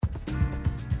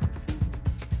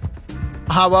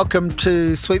Hi, welcome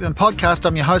to Sweetman Podcast.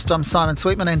 I'm your host, I'm Simon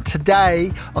Sweetman, and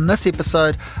today, on this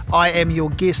episode, I am your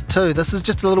guest too. This is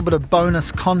just a little bit of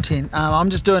bonus content. I'm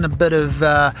just doing a bit of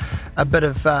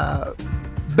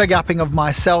big upping of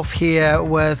myself here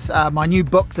with my new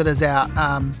book that is out.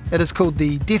 It is called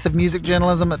The Death of Music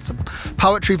Journalism. It's a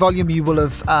poetry volume. You will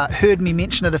have heard me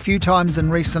mention it a few times in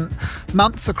recent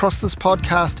months across this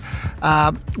podcast.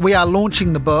 We are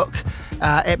launching the book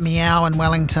at Meow in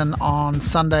Wellington on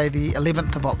Sunday the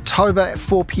 11th of October at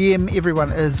 4 p.m.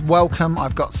 Everyone is welcome.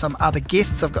 I've got some other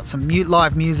guests. I've got some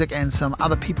live music and some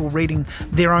other people reading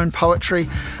their own poetry.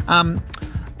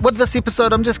 With this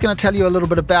episode, I'm just going to tell you a little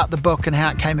bit about the book and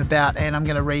how it came about, and I'm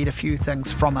going to read a few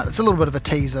things from it. It's a little bit of a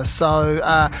teaser.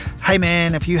 So, hey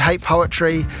man, if you hate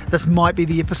poetry, this might be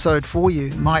the episode for you.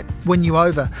 It might win you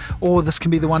over, or this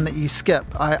can be the one that you skip.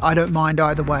 I don't mind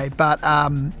either way, but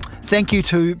thank you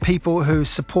to people who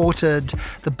supported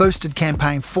the boosted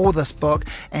campaign for this book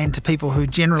and to people who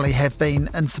generally have been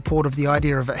in support of the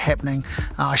idea of it happening.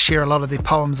 I share a lot of their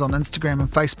poems on Instagram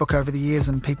and Facebook over the years,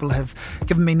 and people have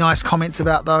given me nice comments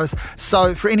about those.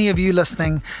 So for any of you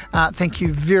listening, thank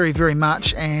you very, very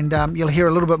much, and you'll hear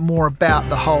a little bit more about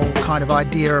the whole kind of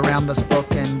idea around this book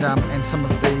and some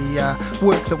of the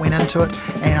work that went into it,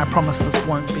 and I promise this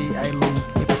won't be a long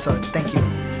episode. Thank you.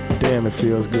 Damn, it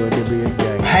feels good to be a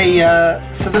gang. Hey,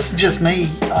 so this is just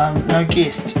me, no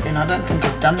guest, and I don't think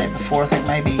I've done that before. I think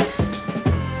maybe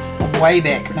way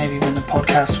back, maybe when the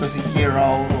podcast was a year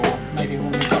old, or maybe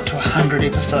when we got to 100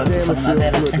 episodes or something like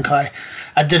that. I think I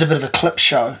did a bit of a clip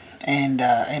show and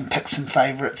picked some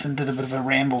favourites and did a bit of a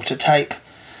ramble to tape.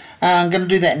 I'm going to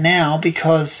do that now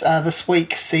because this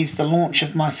week sees the launch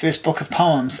of my first book of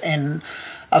poems, and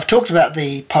I've talked about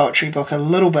the poetry book a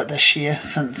little bit this year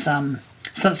since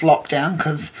lockdown,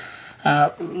 because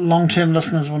long-term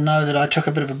listeners will know that I took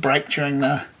a bit of a break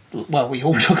we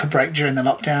all took a break during the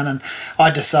lockdown, and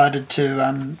I decided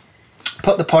to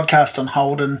put the podcast on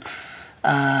hold, and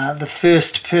the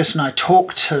first person I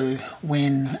talked to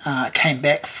when I came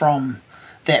back from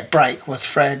that break was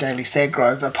Freya, Daly,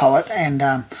 Sadgrove, a poet,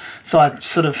 and so I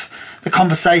sort of, the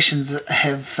conversations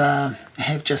have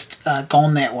just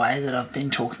gone that way, that I've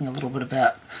been talking a little bit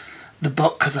about the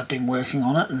book because I've been working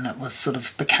on it, and it was sort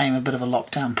of became a bit of a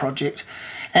lockdown project.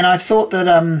 And I thought that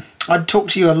I'd talk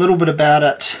to you a little bit about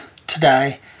it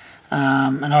today,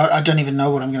 and I don't even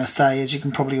know what I'm going to say, as you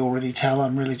can probably already tell.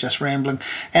 I'm really just rambling,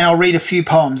 and I'll read a few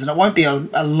poems, and it won't be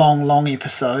a long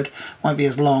episode. It won't be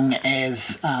as long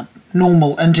as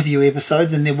normal interview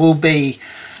episodes, and there will be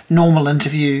normal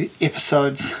interview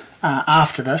episodes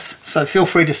after this, so feel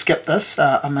free to skip this.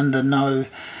 I'm under no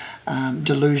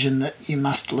delusion that you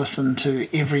must listen to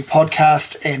every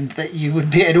podcast and that you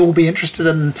would be at all be interested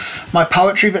in my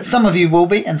poetry, but some of you will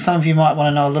be, and some of you might want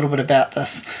to know a little bit about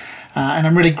this, and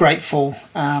I'm really grateful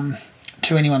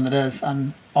to anyone that is.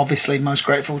 I'm obviously most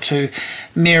grateful to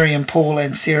Mary and Paul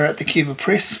and Sarah at the Cuba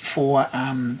Press for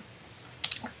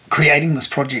creating this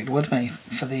project with me,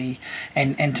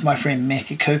 and to my friend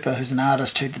Matthew Cooper, who's an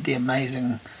artist who did the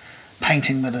amazing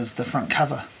painting that is the front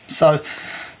cover. So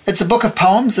it's a book of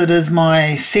poems. It is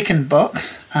my second book.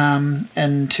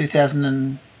 In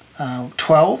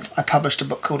 2012, I published a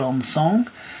book called On Song,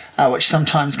 which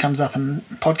sometimes comes up in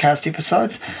podcast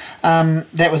episodes.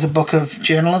 That was a book of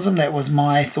journalism. That was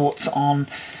my thoughts on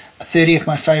 30 of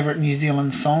my favourite New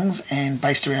Zealand songs, and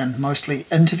based around mostly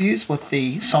interviews with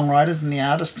the songwriters and the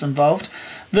artists involved.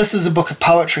 This is a book of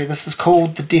poetry. This is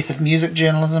called The Death of Music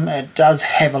Journalism. It does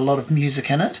have a lot of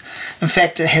music in it. In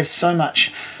fact, it has so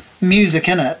much music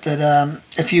in it that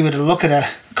if you were to look at a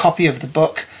copy of the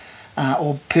book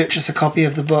or purchase a copy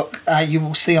of the book, you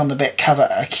will see on the back cover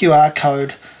a QR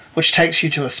code which takes you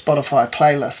to a Spotify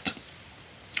playlist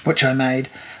which I made.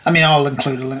 I mean, I'll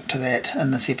include a link to that in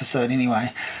this episode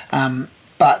anyway,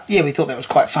 but yeah, we thought that was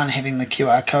quite fun having the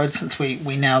QR code, since we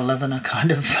now live in a kind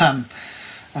of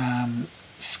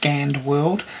scanned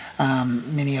world.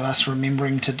 Many of us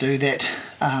remembering to do that,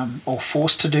 or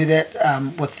forced to do that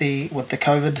with the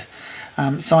COVID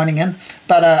signing in.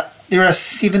 But there are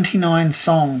 79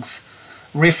 songs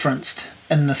referenced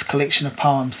in this collection of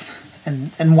poems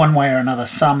in one way or another.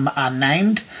 Some are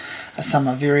named, some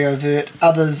are very overt,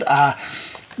 others are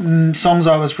songs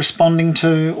I was responding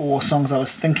to, or songs I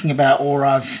was thinking about, or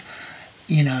I've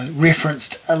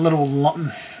referenced a little,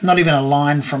 not even a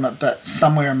line from it, but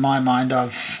somewhere in my mind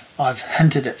I've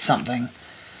hinted at something.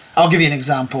 I'll give you an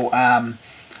example.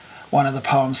 One of the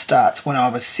poems starts, "When I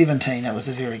was 17, it was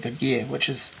a very good year," which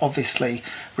is obviously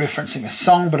referencing a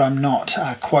song, but I'm not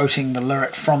quoting the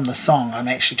lyric from the song. I'm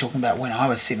actually talking about when I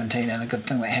was 17 and a good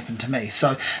thing that happened to me.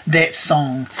 So that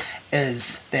song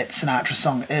that Sinatra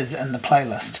song is in the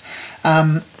playlist.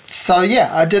 So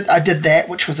yeah, I did that,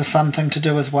 which was a fun thing to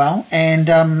do as well. And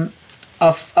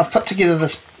I've put together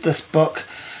this book.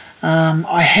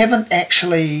 I haven't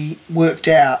actually worked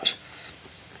out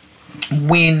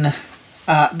when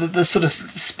the sort of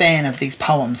span of these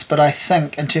poems, but I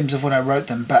think in terms of when I wrote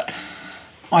them, but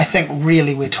I think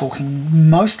really we're talking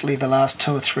mostly the last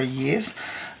 2 or 3 years.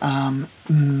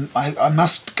 I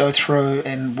must go through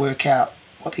and work out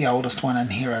what the oldest one in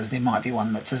here is. There might be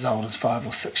one that's as old as 5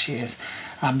 or 6 years.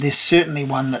 There's certainly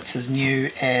one that's as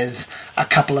new as a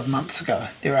couple of months ago.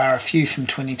 There are a few from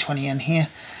 2020 in here,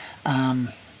 or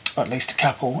at least a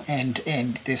couple, and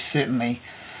there's certainly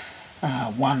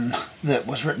one that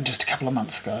was written just a couple of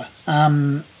months ago.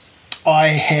 I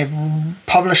have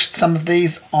published some of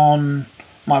these on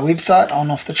my website, on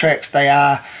Off the Tracks. They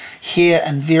are here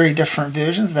in very different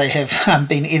versions. They have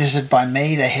been edited by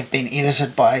me. They have been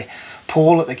edited by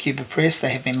Paul at the Cuba Press. They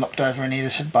have been looked over and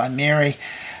edited by Mary.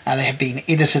 They have been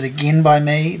edited again by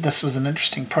me. This was an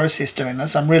interesting process doing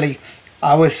this. I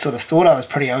always sort of thought I was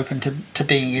pretty open to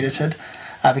being edited,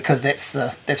 because that's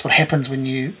what happens when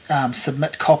you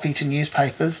submit copy to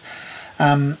newspapers.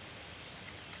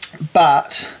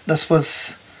 But this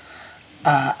was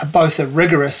both a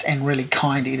rigorous and really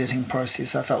kind editing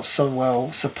process. I felt so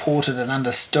well supported and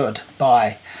understood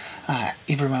by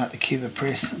everyone at the Cuba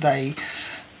Press. They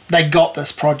got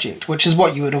this project, which is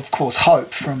what you would of course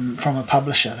hope from a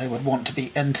publisher. They would want to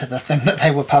be into the thing that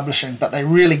they were publishing, but they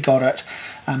really got it.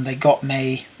 They got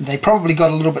me. They probably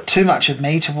got a little bit too much of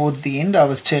me towards the end. I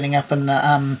was turning up in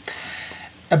the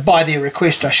by their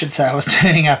request, I should say, I was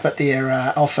turning up at their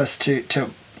office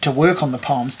to work on the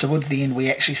poems. Towards the end, we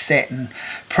actually sat and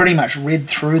pretty much read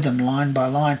through them line by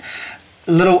line.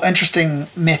 Little interesting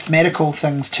mathematical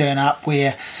things turn up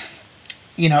where,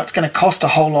 it's going to cost a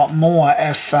whole lot more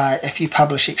if you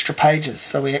publish extra pages.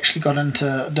 So we actually got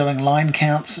into doing line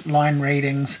counts, line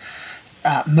readings,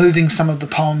 moving some of the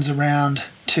poems around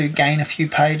to gain a few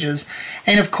pages,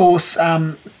 and of course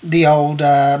the old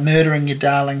murdering your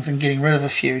darlings and getting rid of a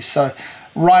few. So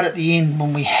right at the end,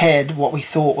 when we had what we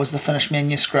thought was the finished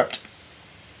manuscript,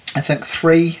 I think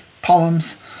 3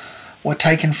 poems were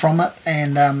taken from it,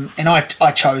 and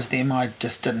I chose them. I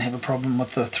just didn't have a problem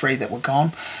with the 3 that were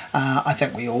gone. I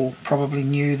think we all probably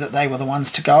knew that they were the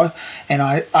ones to go, and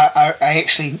I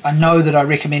know that I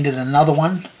recommended another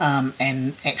one,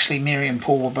 and actually Mary and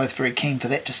Paul were both very keen for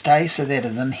that to stay, so that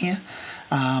is in here.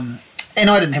 And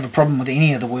I didn't have a problem with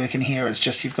any of the work in here. It's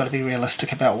just you've got to be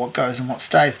realistic about what goes and what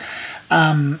stays.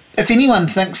 If anyone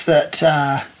thinks that,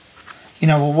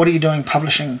 well, what are you doing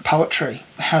publishing poetry?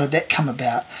 How did that come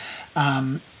about?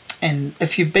 And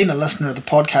if you've been a listener of the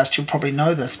podcast, you'll probably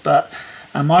know this, but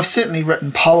I've certainly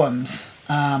written poems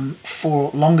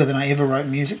for longer than I ever wrote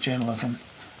music journalism.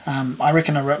 I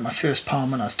reckon I wrote my first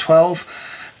poem when I was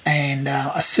 12, and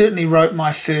I certainly wrote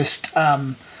my first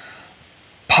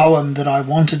poem that I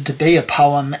wanted to be a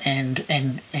poem, and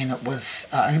it was,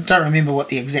 I don't remember what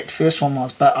the exact first one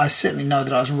was, but I certainly know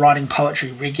that I was writing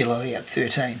poetry regularly at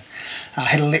 13. I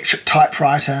had an electric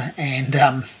typewriter, and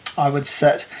I would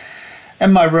sit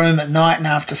in my room at night and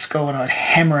after school, and I'd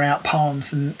hammer out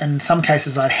poems, and in some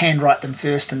cases I'd handwrite them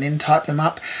first and then type them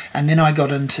up, and then I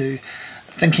got into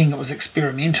thinking it was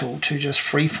experimental to just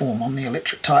freeform on the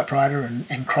electric typewriter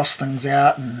and cross things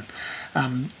out and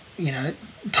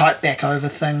type back over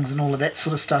things and all of that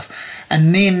sort of stuff.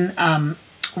 And then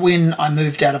when I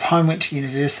moved out of home, went to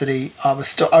university, I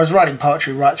was writing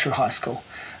poetry right through high school,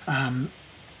 and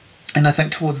I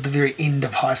think towards the very end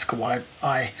of high school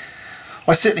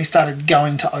I certainly started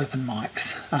going to open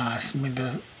mics. I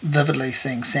remember vividly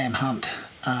seeing Sam Hunt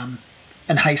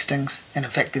in Hastings, and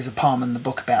in fact there's a poem in the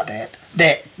book about that.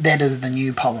 That is the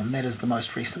new poem. That is the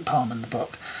most recent poem in the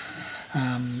book.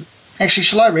 Actually,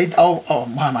 shall I read?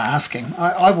 Why am I asking?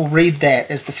 I will read that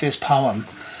as the first poem.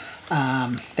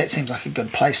 That seems like a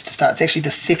good place to start. It's actually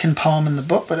the second poem in the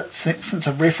book, but since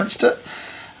I've referenced it,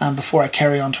 before I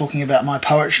carry on talking about my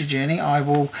poetry journey,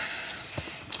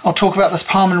 I'll talk about this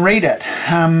poem and read it.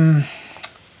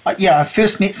 I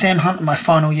first met Sam Hunt in my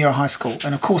final year of high school,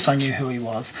 and of course I knew who he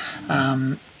was.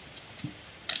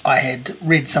 I had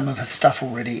read some of his stuff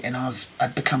already, and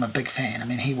I'd become a big fan. I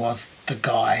mean, he was the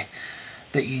guy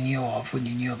that you knew of when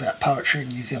you knew about poetry in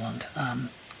New Zealand,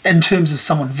 in terms of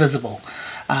someone visible,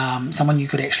 someone you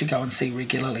could actually go and see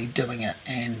regularly doing it.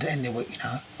 And there were,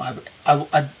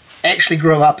 I actually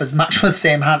grew up as much with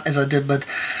Sam Hunt as I did with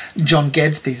John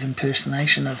Gadsby's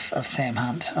impersonation of Sam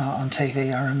Hunt on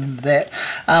TV. I remember that.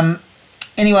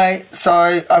 Anyway,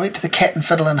 so I went to the Cat and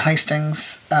Fiddle in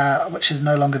Hastings, which is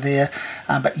no longer there,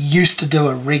 but used to do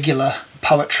a regular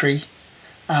poetry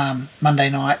Monday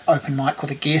night open mic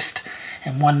with a guest,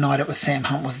 and one night it was Sam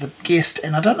Hunt was the guest,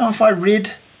 and I don't know if I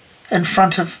read in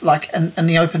front of, like, in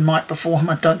the open mic before him.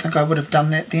 I don't think I would have done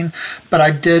that then, but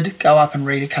I did go up and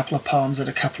read a couple of poems at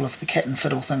a couple of the Cat and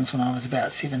Fiddle things when I was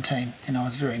about 17, and I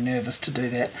was very nervous to do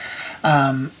that.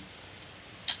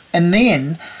 And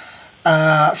then,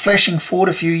 flashing forward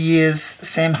a few years,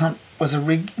 Sam Hunt was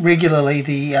regularly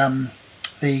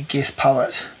the guest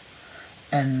poet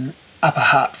in Upper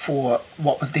Hutt for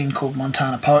what was then called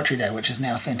Montana Poetry Day, which is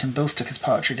now Phantom Billsticker's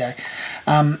Poetry Day.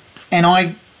 And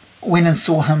I went and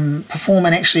saw him perform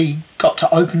and actually got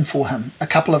to open for him a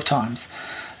couple of times.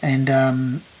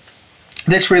 And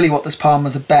that's really what this poem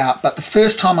was about. But the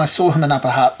first time I saw him in Upper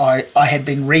Hutt, I had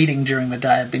been reading during the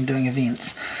day. I'd been doing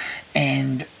events,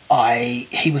 and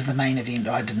he was the main event.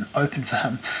 I didn't open for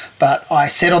him, but I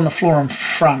sat on the floor in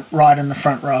front, right in the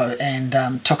front row,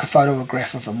 and took a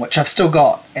photograph of him, which I've still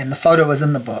got, and the photo is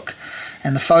in the book.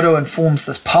 And the photo informs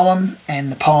this poem,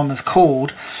 and the poem is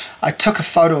called I Took a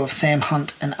Photo of Sam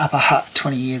Hunt in Upper Hutt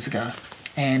 20 years ago.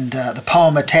 And the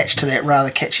poem attached to that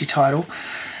rather catchy title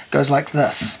goes like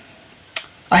this.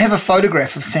 I have a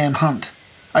photograph of Sam Hunt.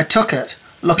 I took it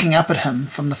looking up at him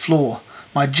from the floor,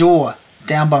 my jaw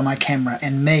down by my camera,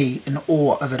 and me in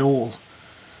awe of it all.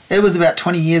 It was about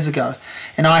 20 years ago,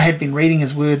 and I had been reading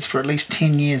his words for at least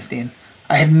 10 years then.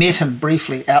 I had met him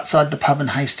briefly outside the pub in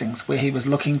Hastings, where he was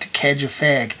looking to cadge a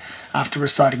fag after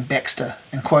reciting Baxter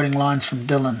and quoting lines from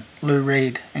Dylan, Lou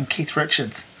Reed and Keith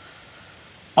Richards.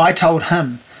 I told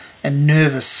him, in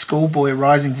nervous schoolboy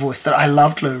rising voice, that I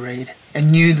loved Lou Reed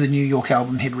and knew the New York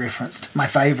album he'd referenced, my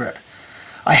favourite.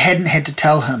 I hadn't had to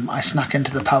tell him I snuck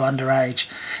into the pub underage,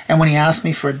 and when he asked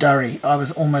me for a durry, I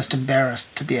was almost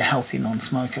embarrassed to be a healthy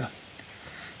non-smoker.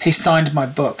 He signed my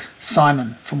book,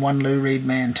 Simon, from one Lou Reed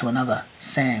man to another,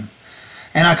 Sam,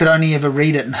 and I could only ever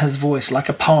read it in his voice, like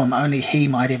a poem only he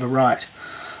might ever write.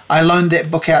 I loaned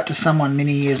that book out to someone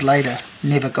many years later,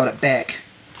 never got it back.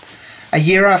 A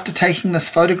year after taking this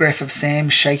photograph of Sam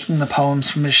shaking the poems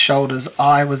from his shoulders,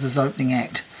 I was his opening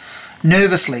act.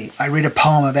 Nervously, I read a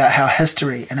poem about how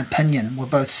history and opinion were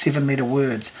both 7-letter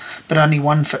words, but only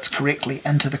one fits correctly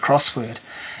into the crossword.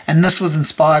 And this was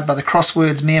inspired by the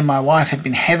crosswords me and my wife had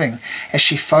been having as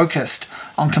she focused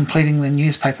on completing the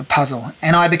newspaper puzzle,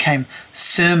 and I became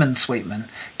Sermon Sweetman,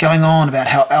 going on about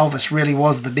how Elvis really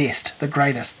was the best, the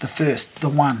greatest, the first, the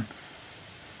one.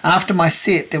 After my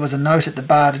set, there was a note at the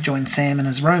bar to join Sam in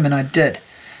his room, and I did.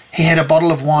 He had a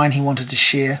bottle of wine he wanted to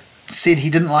share, said he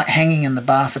didn't like hanging in the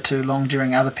bar for too long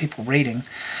during other people reading,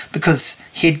 because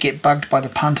he'd get bugged by the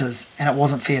punters, and it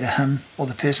wasn't fair to him, or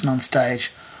the person on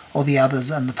stage, or the others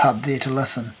in the pub there to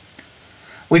listen.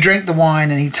 We drank the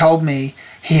wine, and he told me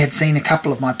he had seen a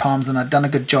couple of my poems and I'd done a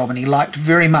good job, and he liked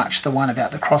very much the one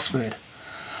about the crossword.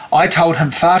 I told him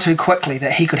far too quickly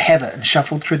that he could have it and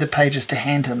shuffled through the pages to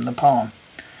hand him the poem.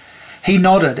 He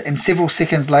nodded, and several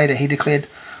seconds later he declared,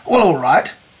 "Well, all right."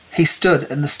 He stood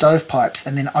in the stovepipes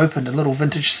and then opened a little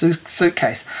vintage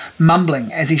suitcase,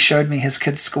 mumbling as he showed me his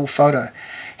kid's school photo.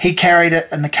 He carried it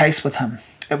in the case with him.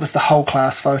 It was the whole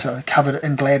class photo, covered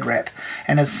in glad wrap,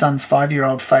 and his son's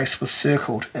 5-year-old face was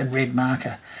circled in red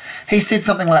marker. He said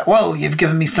something like, "Well, you've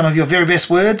given me some of your very best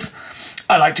words.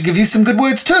 I'd like to give you some good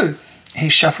words too." He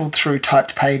shuffled through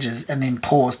typed pages and then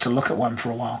paused to look at one for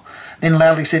a while. Then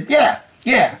loudly said,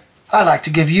 Yeah, I'd like to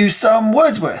give you some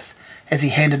Wordsworth," as he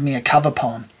handed me a cover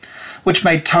poem, which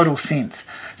made total sense,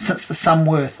 since the sum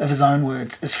worth of his own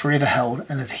words is forever held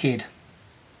in his head.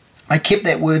 I kept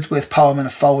that Wordsworth poem in a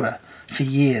folder for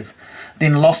years,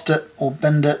 then lost it or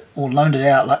binned it or loaned it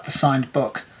out like the signed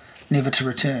book, never to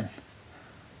return.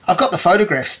 I've got the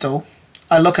photograph still.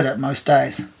 I look at it most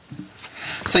days.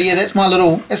 So yeah, that's my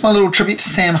little tribute to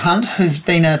Sam Hunt, who's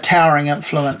been a towering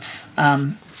influence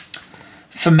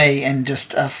for me and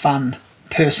just a fun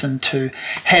person to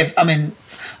have. I mean,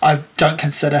 I don't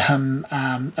consider him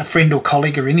a friend or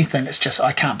colleague or anything. It's just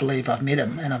I can't believe I've met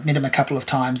him, and I've met him a couple of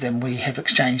times, and we have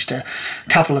exchanged a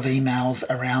couple of emails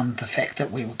around the fact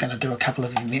that we were going to do a couple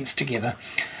of events together,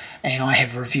 and I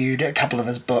have reviewed a couple of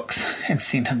his books and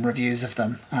sent him reviews of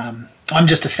them. I'm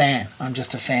just a fan.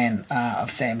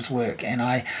 Of Sam's work, and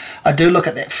I do look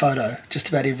at that photo just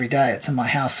about every day. It's in my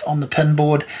house on the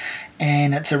pinboard,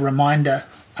 and it's a reminder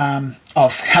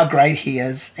of how great he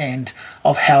is, and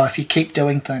of how if you keep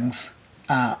doing things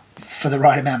for the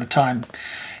right amount of time,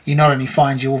 you not only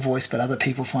find your voice, but other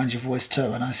people find your voice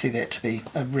too. And I see that to be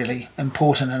a really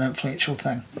important and influential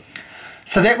thing.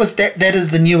 So that is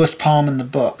the newest poem in the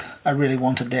book. I really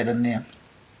wanted that in there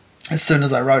as soon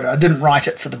as I wrote it. I didn't write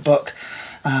it for the book,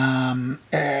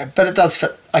 but it does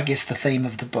fit, I guess, the theme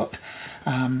of the book.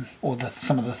 or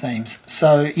some of the themes.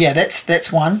 So yeah,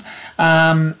 that's one.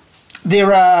 I've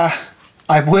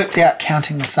worked out,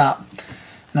 counting this up,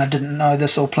 and I didn't know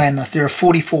this or plan this, there are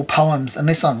 44 poems,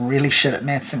 unless I'm really shit at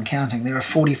maths and counting, there are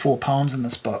 44 poems in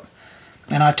this book.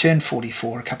 And I turned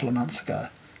 44 a couple of months ago.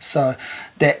 So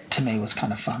that to me was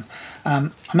kind of fun.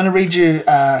 I'm going to read you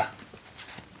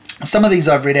some of these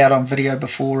I've read out on video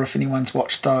before, if anyone's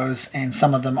watched those, and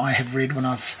some of them I have read when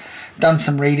I've done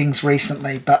some readings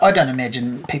recently, but I don't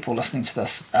imagine people listening to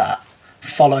this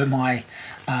follow my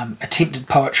attempted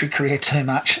poetry career too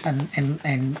much,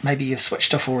 and maybe you've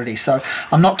switched off already. So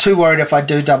I'm not too worried if I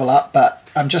do double up, but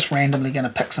I'm just randomly going to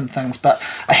pick some things. But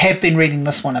I have been reading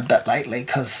this one a bit lately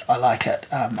because I like it.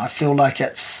 I feel like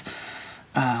it's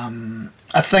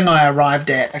a thing I arrived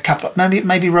at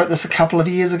maybe wrote this a couple of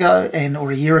years ago,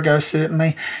 or a year ago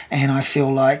certainly, and I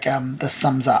feel like this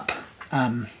sums up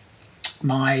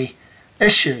my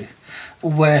issue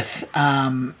with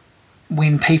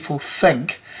when people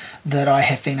think that I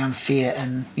have been unfair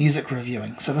in music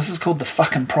reviewing. So this is called The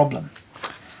Fucking Problem.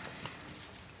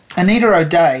 Anita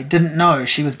O'Day didn't know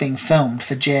she was being filmed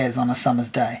for Jazz on a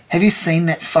summer's day. Have you seen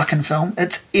that fucking film?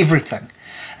 It's everything.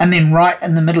 And then right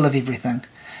in the middle of everything,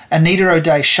 Anita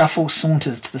O'Day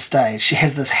saunters to the stage. She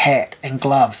has this hat and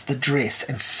gloves, the dress,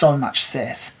 and so much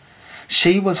sass.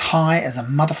 She was high as a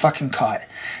motherfucking kite,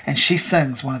 and she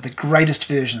sings one of the greatest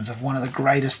versions of one of the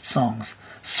greatest songs,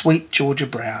 Sweet Georgia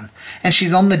Brown, and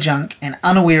she's on the junk and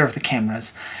unaware of the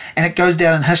cameras, and it goes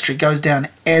down in history, goes down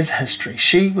as history.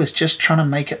 She was just trying to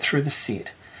make it through the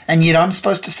set, and yet I'm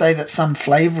supposed to say that some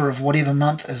flavour of whatever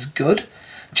month is good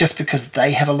just because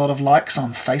they have a lot of likes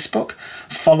on Facebook,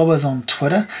 followers on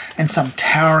Twitter, and some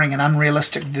towering and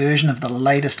unrealistic version of the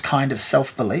latest kind of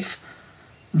self-belief.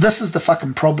 This is the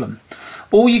fucking problem.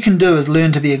 All you can do is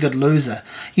learn to be a good loser.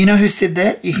 You know who said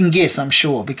that? You can guess, I'm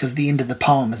sure, because the end of the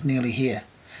poem is nearly here.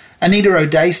 Anita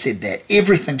O'Day said that.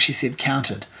 Everything she said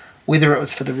counted, whether it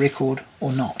was for the record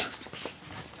or not.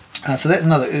 So that's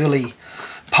another early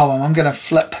poem. I'm going to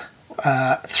flip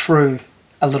through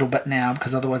a little bit now,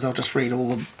 because otherwise I'll just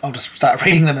start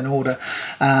reading them in order.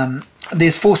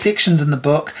 There's 4 sections in the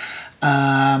book.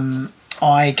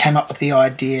 I came up with the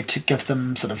idea to give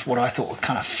them sort of what I thought were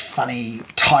kind of funny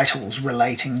titles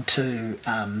relating to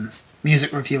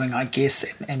music reviewing, I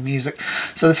guess, and music.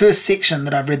 So the first section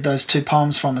that I've read those 2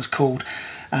 poems from is called,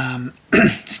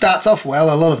 starts off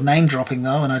well, a lot of name dropping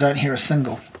though, and I don't hear a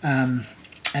single.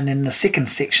 And then the second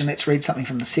section, let's read something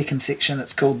from the second section.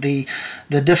 It's called the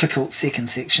difficult second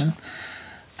section.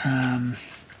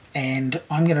 And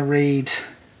I'm going to read...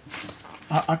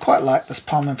 I quite like this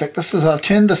poem. In fact, I've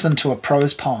turned this into a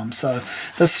prose poem. So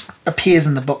this appears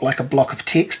in the book like a block of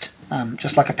text,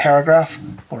 just like a paragraph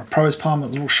or a prose poem, a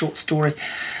little short story.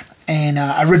 And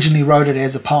I originally wrote it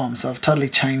as a poem, so I've totally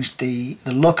changed the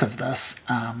look of this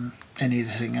in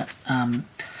editing it.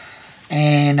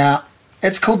 And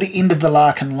it's called The End of the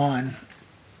Larkin Line.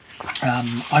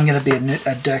 I'm going to be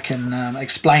a dick and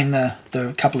explain the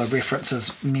couple of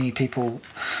references. Many people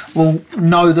will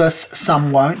know this,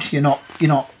 some won't. You're not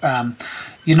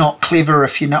clever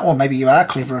if you know, or maybe you are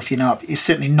clever if you know it, but you're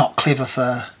certainly not clever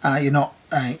for, you're not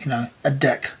a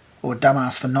dick or a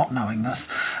dumbass for not knowing this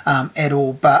at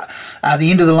all. But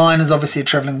The End of the Line is obviously a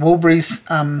Travelling Wilburys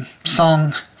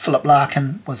song. Philip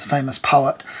Larkin was a famous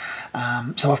poet.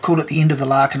 So I've called it The End of the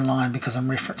Larkin Line because I'm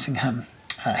referencing him.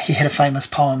 He had a famous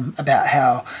poem about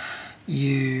how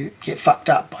you get fucked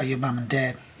up by your mum and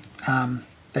dad.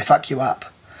 They fuck you up,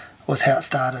 was how it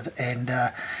started. And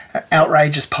an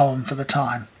outrageous poem for the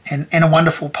time. And a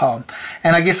wonderful poem.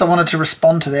 And I guess I wanted to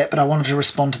respond to that, but I wanted to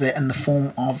respond to that in the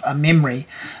form of a memory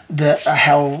that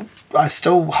how I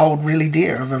still hold really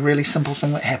dear of a really simple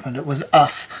thing that happened. It was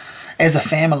us, as a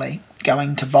family,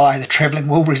 going to buy the Travelling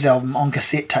Wilburys album on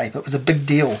cassette tape. It was a big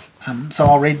deal. So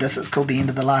I'll read this. It's called The End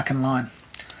of the Larkin Line.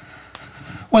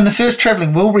 When the first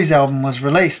Travelling Wilburys album was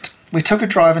released, we took a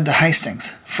drive into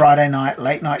Hastings. Friday night,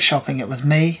 late night shopping. It was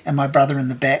me and my brother in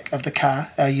the back of the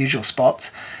car, our usual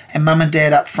spots, and Mum and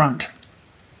Dad up front.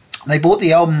 They bought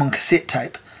the album on cassette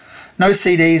tape. No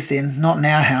CDs then, not in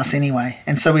our house anyway,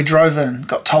 and so we drove in,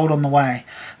 got told on the way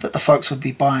that the folks would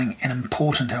be buying an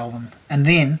important album. And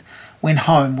then, when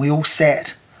home, we all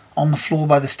sat on the floor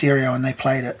by the stereo and they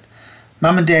played it.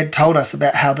 Mum and Dad told us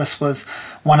about how this was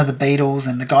one of the Beatles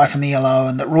and the guy from ELO,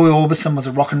 and that Roy Orbison was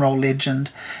a rock and roll legend,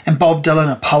 and Bob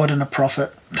Dylan a poet and a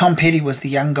prophet. Tom Petty was the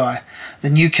young guy, the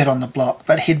new kid on the block,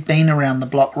 but he'd been around the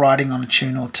block writing on a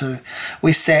tune or two.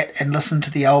 We sat and listened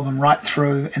to the album right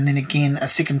through, and then again a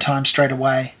second time straight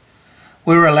away.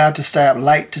 We were allowed to stay up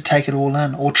late to take it all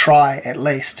in, or try at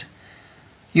least.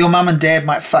 Your mum and dad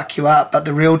might fuck you up, but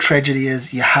the real tragedy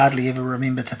is you hardly ever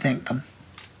remember to thank them.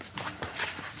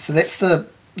 So that's the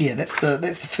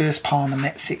first poem in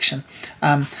that section.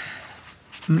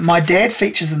 My dad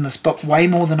features in this book way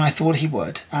more than I thought he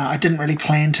would. I didn't really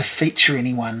plan to feature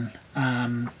anyone,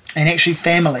 and actually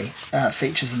family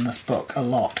features in this book a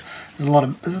lot. There's a lot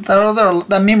of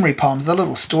they're memory poems, they're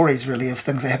little stories really of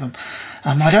things that happen.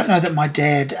 I don't know that my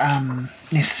dad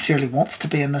necessarily wants to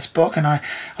be in this book, and I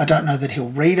don't know that he'll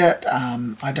read it.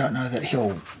 I don't know that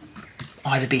he'll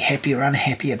either be happy or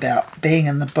unhappy about being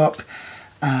in the book.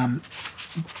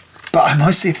 But I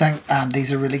mostly think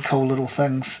these are really cool little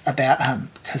things about him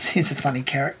because he's a funny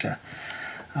character.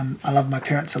 I love my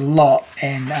parents a lot,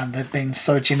 and they've been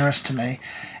so generous to me.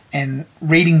 And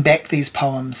reading back these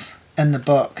poems in the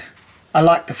book, I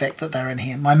like the fact that they're in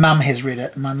here. My mum has read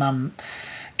it. My mum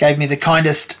gave me the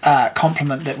kindest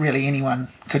compliment that really anyone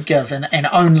could give, and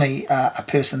only a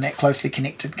person that closely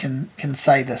connected can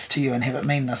say this to you and have it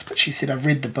mean this. But she said, I've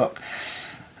read the book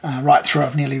right through.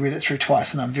 I've nearly read it through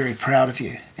twice, and I'm very proud of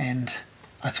you. And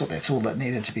I thought that's all that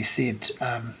needed to be said.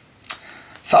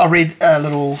 So I'll read a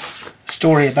little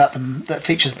story about them that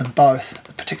features them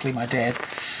both, particularly my dad.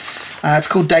 It's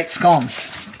called Dates Gone.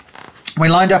 We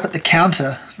lined up at the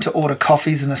counter to order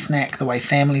coffees and a snack the way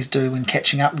families do when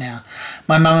catching up now.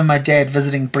 My mum and my dad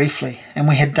visiting briefly, and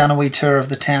we had done a wee tour of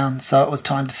the town, so it was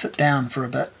time to sit down for a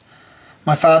bit.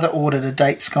 My father ordered a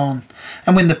Dates Gone,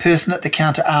 and when the person at the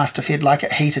counter asked if he'd like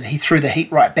it heated, he threw the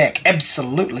heat right back.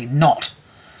 Absolutely not.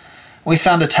 We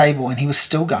found a table and he was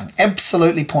still going.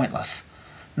 Absolutely pointless.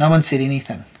 No one said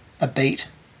anything. A beat,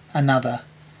 another,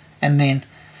 and then,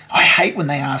 I hate when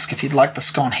they ask if you'd like the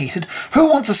scone heated. Who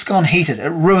wants a scone heated? It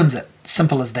ruins it.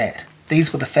 Simple as that.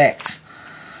 These were the facts.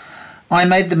 I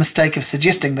made the mistake of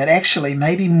suggesting that actually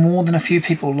maybe more than a few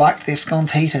people liked their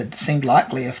scones heated. Seemed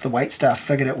likely if the waitstaff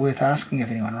figured it worth asking of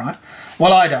anyone, right?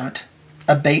 Well, I don't.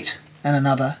 A beat and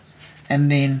another, and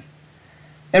then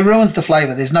it ruins the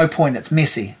flavour. There's no point. It's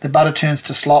messy. The butter turns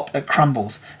to slop. It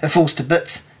crumbles. It falls to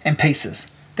bits and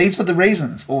pieces. These were the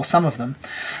reasons, or some of them.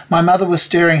 My mother was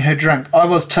stirring her drink. I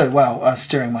was too. Well, I was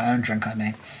stirring my own drink, I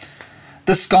mean.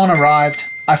 The scone arrived.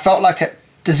 I felt like it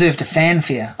deserved a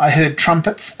fanfare. I heard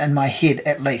trumpets in my head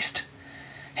at least.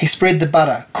 He spread the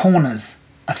butter, corners,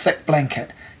 a thick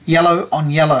blanket, yellow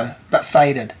on yellow, but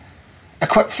faded. A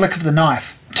quick flick of the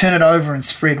knife, turn it over and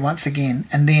spread once again,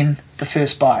 and then the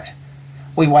first bite.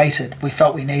 We waited. We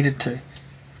felt we needed to.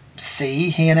 See,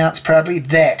 he announced proudly,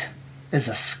 that is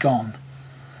a scone.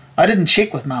 I didn't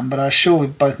check with Mum, but I was sure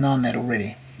we've both known that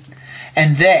already.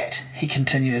 And that, he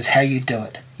continued, is how you do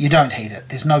it. You don't heat it.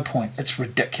 There's no point. It's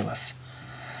ridiculous.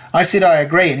 I said I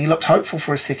agree, and he looked hopeful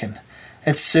for a second.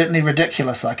 It's certainly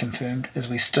ridiculous, I confirmed, as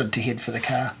we stood to head for the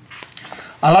car.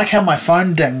 I like how my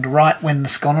phone dinged right when the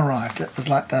scone arrived. It was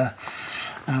like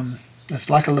it's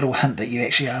like a little hint that you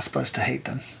actually are supposed to heat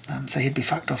them. So he'd be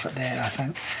fucked off at that, I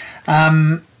think.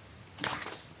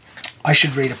 I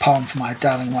should read a poem for my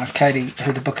darling wife Katie,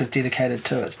 who the book is dedicated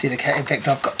to. It's dedicated. In fact,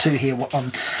 I've got two here.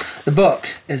 On the book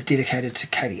is dedicated to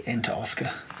Katie and to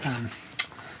Oscar.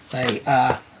 They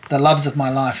are the loves of my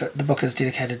life. The book is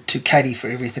dedicated to Katie for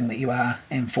everything that you are,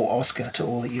 and for Oscar to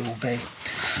all that you will be.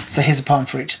 So here's a poem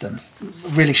for each of them.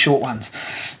 Really short ones.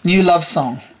 New love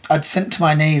song. I'd sink to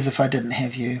my knees if I didn't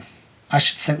have you. I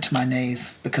should sink to my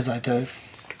knees because I do.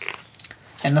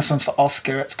 And this one's for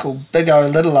Oscar. It's called Big O,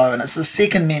 Little O, and it's the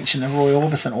second mention of Roy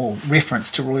Orbison, or reference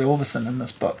to Roy Orbison in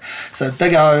this book. So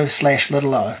Big O /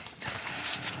 Little O.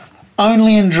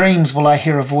 Only in dreams will I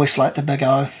hear a voice like the Big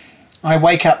O. I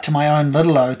wake up to my own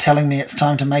Little O telling me it's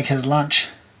time to make his lunch.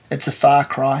 It's a far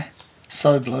cry,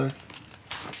 so blue.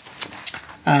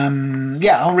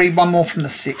 I'll read one more from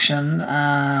this section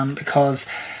because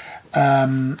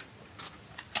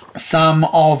some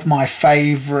of my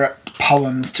favourite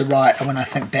poems to write when I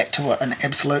think back to what an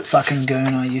absolute fucking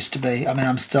goon I used to be. I mean,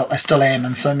 I still am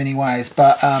in so many ways,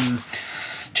 but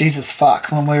Jesus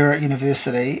fuck, when we were at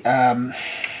university,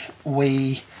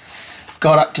 we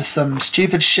got up to some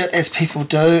stupid shit as people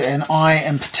do, and I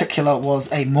in particular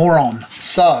was a moron.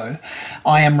 So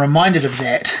I am reminded of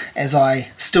that as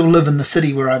I still live in the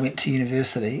city where I went to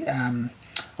university.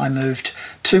 I moved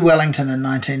to Wellington in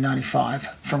 1995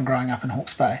 from growing up in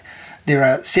Hawke's Bay. There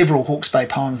are several Hawke's Bay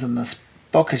poems in this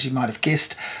book, as you might have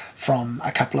guessed, from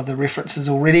a couple of the references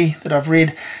already that I've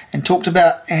read and talked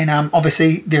about. And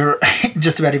obviously, there are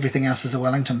just about everything else is a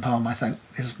Wellington poem, I think.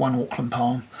 There's one Auckland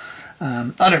poem.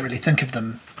 I don't really think of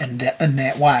them in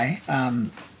that way.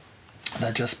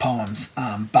 They're just poems.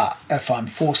 But if I'm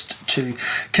forced to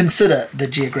consider the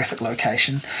geographic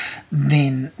location,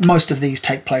 then most of these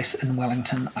take place in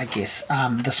Wellington, I guess.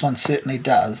 This one certainly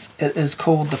does. It is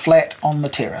called The Flat on the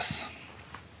Terrace.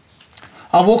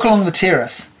 I walk along the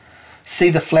terrace, see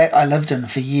the flat I lived in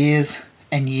for years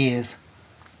and years.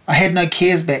 I had no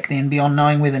cares back then beyond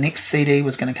knowing where the next CD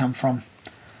was going to come from.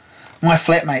 My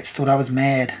flatmates thought I was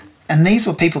mad. And these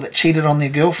were people that cheated on their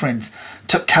girlfriends,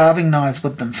 took carving knives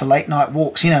with them for late night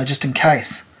walks, just in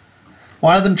case.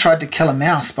 One of them tried to kill a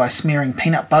mouse by smearing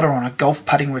peanut butter on a golf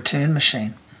putting return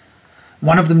machine.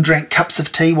 One of them drank cups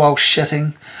of tea while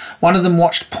shitting. One of them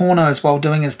watched pornos while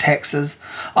doing his taxes.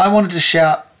 I wanted to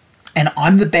shout, "And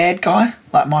I'm the bad guy?"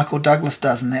 like Michael Douglas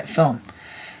does in that film.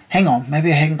 Hang on,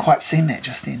 maybe I hadn't quite seen that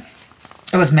just then.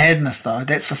 It was madness though,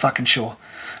 that's for fucking sure.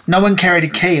 No one carried a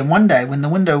key, and one day when the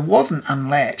window wasn't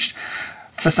unlatched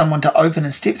for someone to open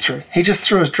and step through, he just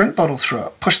threw his drink bottle through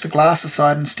it, pushed the glass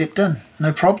aside and stepped in.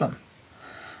 No problem.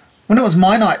 When it was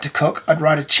my night to cook, I'd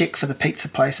write a cheque for the pizza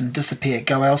place and disappear,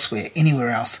 go elsewhere, anywhere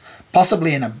else,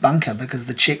 possibly in a bunker because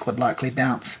the cheque would likely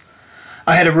bounce.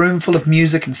 I had a room full of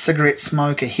music and cigarette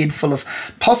smoke, a head full of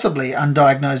possibly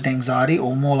undiagnosed anxiety,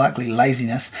 or more likely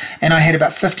laziness, and I had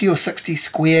about 50 or 60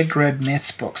 square grid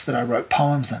maths books that I wrote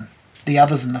poems in. The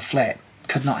others in the flat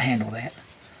could not handle that.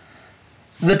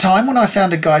 The time when I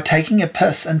found a guy taking a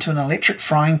piss into an electric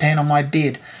frying pan on my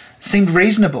bed seemed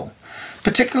reasonable,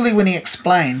 particularly when he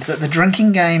explained that the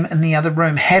drinking game in the other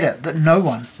room had it that no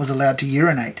one was allowed to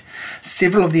urinate.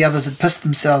 Several of the others had pissed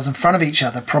themselves in front of each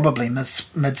other, probably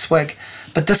mid-swig,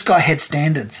 but this guy had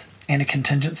standards and a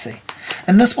contingency.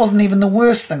 And this wasn't even the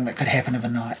worst thing that could happen of a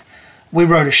night. We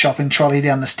rode a shopping trolley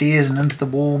down the stairs and into the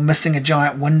wall, missing a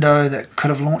giant window that could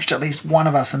have launched at least one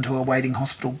of us into a waiting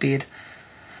hospital bed.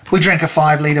 We drank a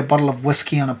 5-litre bottle of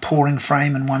whiskey on a pouring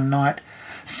frame in one night.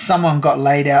 Someone got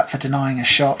laid out for denying a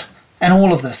shot. And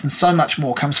all of this and so much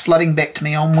more comes flooding back to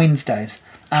me on Wednesdays,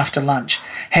 after lunch,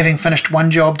 having finished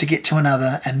one job to get to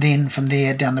another, and then from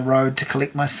there down the road to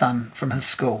collect my son from his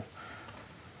school.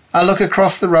 I look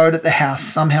across the road at the house,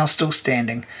 somehow still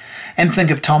standing, and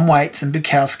think of Tom Waits and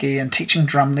Bukowski and teaching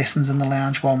drum lessons in the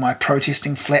lounge while my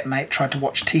protesting flatmate tried to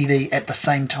watch TV at the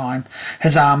same time,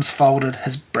 his arms folded,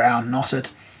 his brow knotted.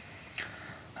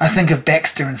 I think of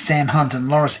Baxter and Sam Hunt and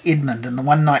Loris Edmond and the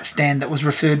one-night stand that was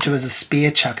referred to as a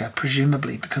spear chucker,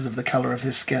 presumably because of the colour of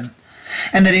her skin,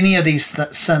 and that any of these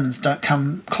sins don't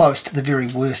come close to the very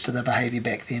worst of the behaviour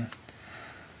back then.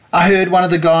 I heard one of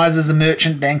the guys is a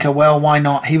merchant banker. Well, why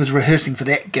not? He was rehearsing for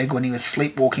that gig when he was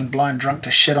sleepwalking blind drunk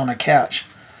to shit on a couch.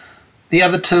 The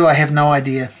other two I have no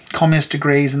idea. Commerce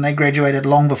degrees, and they graduated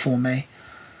long before me.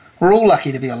 We're all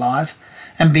lucky to be alive,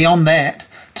 and beyond that,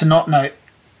 to not know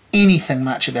anything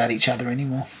much about each other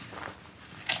anymore.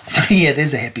 So yeah,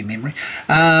 there's a happy memory.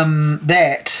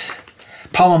 That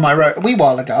poem I wrote a wee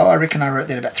while ago, I reckon I wrote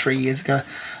that about 3 years ago.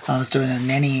 I was doing a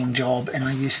nannying job, and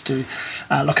I used to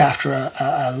look after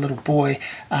a little boy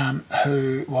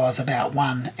who was about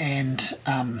 1, and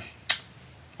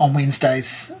on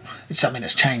Wednesdays,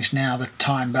 it's changed now, the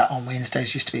time, but on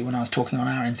Wednesdays used to be when I was talking on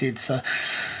RNZ, so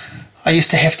I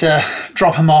used to have to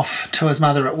drop him off to his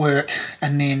mother at work,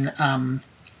 and then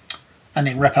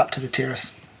rip up to the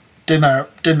terrace, do my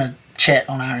chat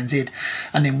on RNZ,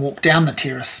 and then walk down the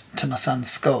terrace to my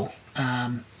son's school,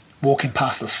 walking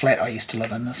past this flat I used to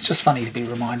live in. It's just funny to be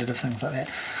reminded of things like that.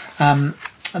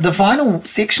 The final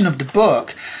section of the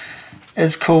book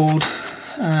is called,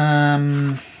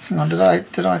 hang on, did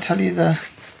I tell you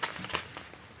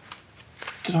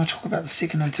did I talk about the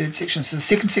second and third sections? So the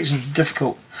second section is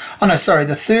difficult. Oh no, sorry,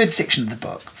 the third section of the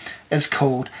book is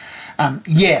called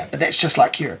Yeah, but that's just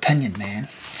like your opinion, man.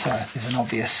 So there's an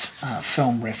obvious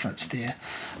film reference there.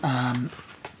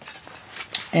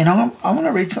 And I want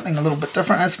to read something a little bit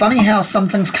different. It's funny how some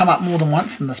things come up more than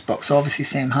once in this book. So obviously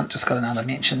Sam Hunt just got another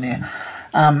mention there.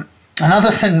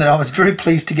 Another thing that I was very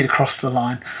pleased to get across the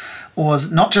line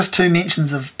was not just 2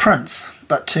 mentions of Prince,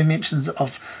 but 2 mentions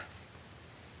of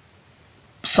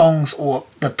songs or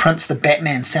the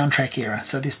Batman soundtrack era.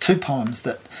 So there's 2 poems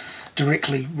that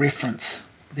directly reference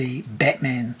the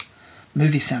Batman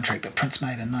movie soundtrack that Prince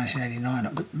made in 1989.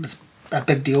 It was a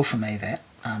big deal for me, that.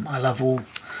 I love all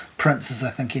Prince, as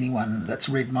I think anyone that's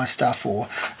read my stuff or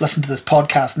listened to this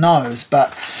podcast knows,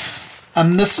 but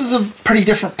this was a pretty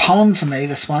different poem for me,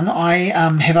 this one. I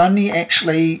have only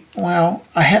actually,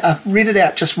 I've read it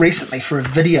out just recently for a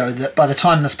video that by the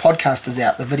time this podcast is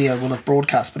out, the video will have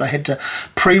broadcast, but I had to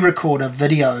pre-record a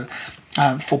video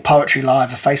for Poetry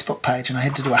Live, a Facebook page, and I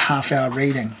had to do a half-hour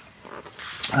reading.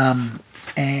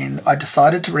 And I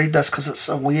decided to read this because it's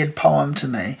a weird poem to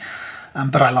me.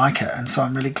 but I like it, and so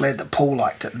I'm really glad that Paul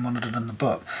liked it and wanted it in the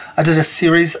book. I did a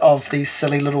series of these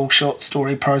silly little short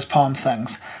story prose poem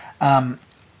things,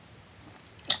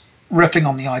 riffing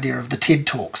on the idea of the TED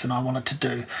Talks, and I wanted to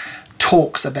do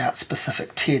talks about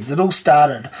specific TEDs. It all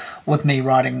started with me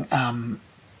writing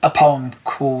a poem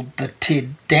called the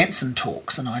Ted Danson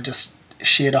Talks, and I just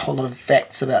shared a whole lot of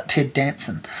facts about Ted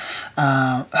Danson,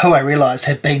 who I realised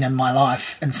had been in my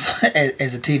life and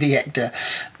as a TV actor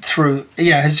through,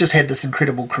 has just had this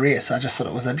incredible career. So I just thought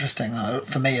it was interesting.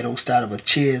 For me, it all started with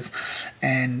Cheers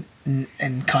and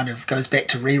kind of goes back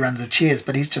to reruns of Cheers,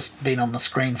 but he's just been on the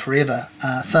screen forever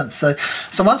since. So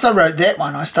once I wrote that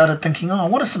one, I started thinking,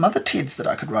 what are some other Teds that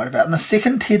I could write about? And the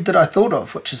second Ted that I thought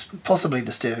of, which is possibly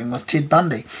disturbing, was Ted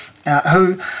Bundy,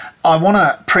 who I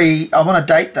want to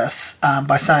date this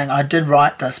by saying I did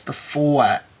write this before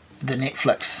the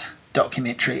Netflix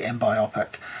documentary and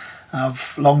biopic.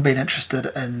 I've long been interested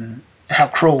in how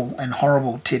cruel and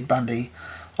horrible Ted Bundy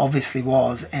obviously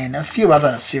was, and a few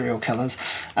other serial killers.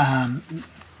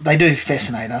 They do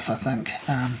fascinate us, I think.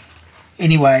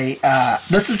 Anyway,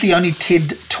 this is the only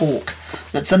TED talk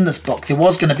that's in this book. There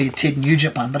was going to be a Ted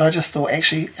Nugent one, but I just thought,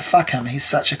 actually, fuck him, he's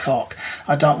such a cock.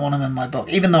 I don't want him in my book.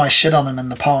 Even though I shit on him in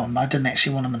the poem, I didn't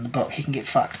actually want him in the book. He can get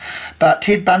fucked. But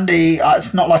Ted Bundy,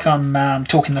 it's not like I'm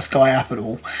talking this guy up at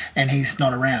all, and he's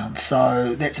not around,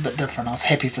 so that's a bit different. I was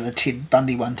happy for the Ted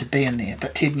Bundy one to be in there,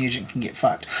 but Ted Nugent can get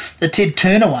fucked. The Ted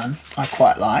Turner one I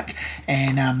quite like,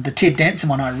 and the Ted Danson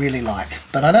one I really like,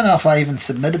 but I don't know if I even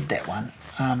submitted that one.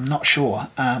 I'm not sure.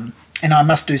 And I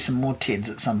must do some more TEDs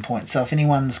at some point. So if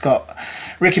anyone's got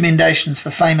recommendations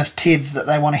for famous TEDs that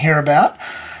they want to hear about,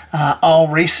 I'll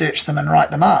research them and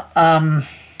write them up.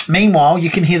 Meanwhile,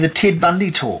 you can hear the Ted Bundy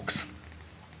talks.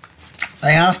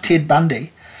 They asked Ted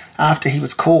Bundy, after he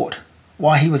was caught,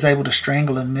 why he was able to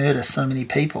strangle and murder so many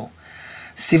people.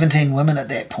 17 women at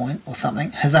that point, or something.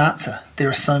 His answer, there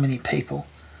are so many people.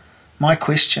 My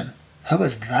question, who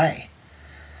is they?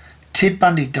 Ted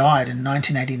Bundy died in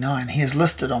 1989. He is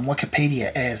listed on Wikipedia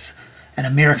as an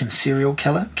American serial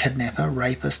killer, kidnapper,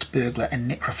 rapist, burglar, and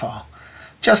necrophile.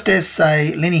 Just as,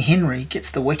 say, Lenny Henry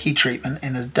gets the wiki treatment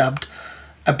and is dubbed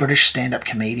a British stand-up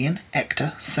comedian,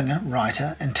 actor, singer,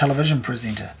 writer, and television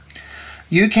presenter.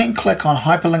 You can click on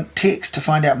hyperlinked text to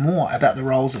find out more about the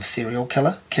roles of serial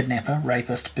killer, kidnapper,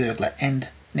 rapist, burglar, and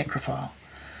necrophile.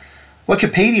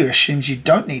 Wikipedia assumes you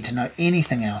don't need to know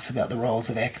anything else about the roles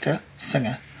of actor,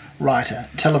 singer, writer,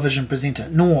 television presenter,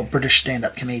 nor British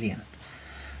stand-up comedian.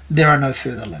 There are no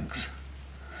further links.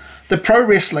 The pro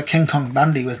wrestler King Kong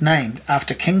Bundy was named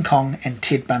after King Kong and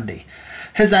Ted Bundy.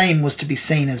 His aim was to be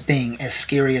seen as being as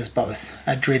scary as both,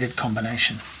 a dreaded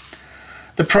combination.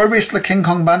 The pro wrestler King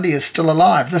Kong Bundy is still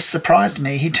alive. This surprised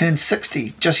me. He turned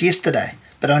 60 just yesterday,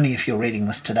 but only if you're reading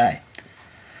this today.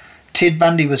 Ted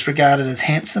Bundy was regarded as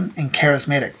handsome and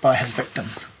charismatic by his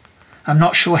victims. I'm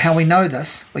not sure how we know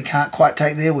this. We can't quite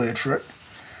take their word for it.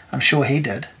 I'm sure he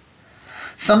did.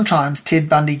 Sometimes Ted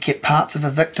Bundy kept parts of a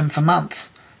victim for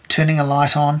months, turning a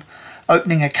light on,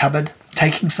 opening a cupboard,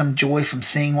 taking some joy from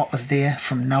seeing what was there,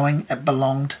 from knowing it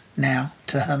belonged now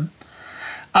to him.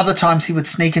 Other times he would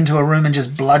sneak into a room and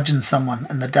just bludgeon someone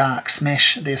in the dark,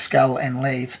 smash their skull and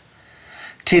leave.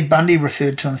 Ted Bundy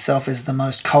referred to himself as the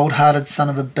most cold-hearted son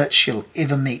of a bitch you'll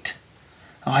ever meet.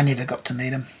 I never got to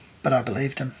meet him, but I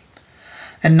believed him.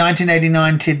 In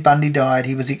 1989, Ted Bundy died.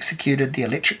 He was executed. The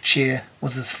electric chair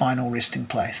was his final resting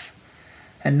place.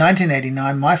 In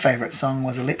 1989, my favourite song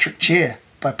was Electric Chair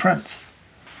by Prince.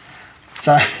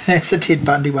 So that's the Ted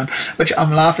Bundy one, which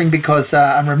I'm laughing because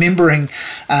I'm remembering,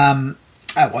 how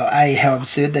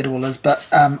absurd that all is, but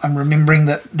I'm remembering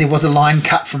that there was a line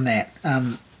cut from that,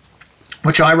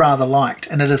 which I rather liked,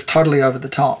 and it is totally over the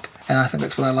top, and I think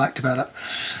that's what I liked about it.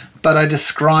 But I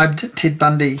described Ted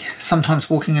Bundy sometimes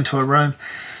walking into a room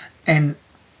and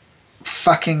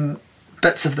fucking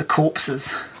bits of the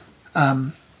corpses.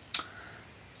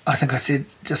 I think I said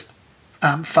just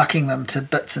fucking them to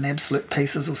bits and absolute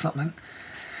pieces or something.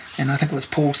 And I think it was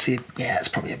Paul said, yeah, it's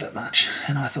probably a bit much.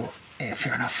 And I thought, yeah,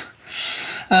 fair enough.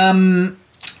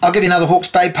 I'll give you another Hawke's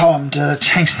Bay poem to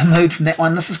change the mood from that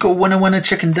one. This is called Winner Winner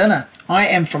Chicken Dinner. I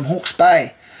am from Hawke's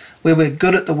Bay, where we're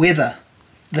good at the weather.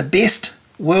 The best?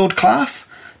 World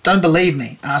class? Don't believe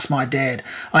me, ask my dad.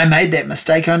 I made that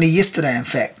mistake only yesterday, in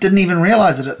fact. Didn't even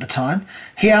realise it at the time.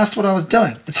 He asked what I was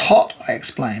doing. It's hot, I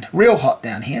explained. Real hot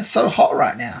down here. So hot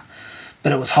right now.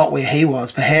 But it was hot where he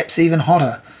was, perhaps even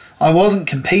hotter. I wasn't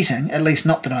competing, at least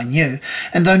not that I knew,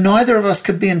 and though neither of us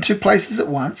could be in two places at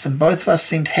once, and both of us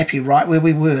seemed happy right where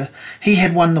we were, he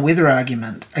had won the weather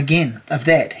argument. Again, of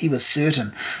that he was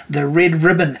certain. The red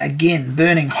ribbon again,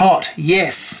 burning hot,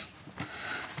 yes.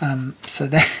 So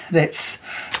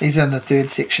these are in the third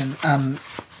section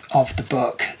of the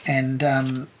book, and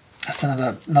that's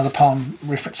another poem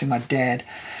referencing my dad.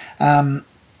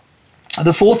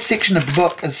 The fourth section of the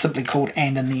book is simply called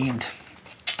 "And in the End,"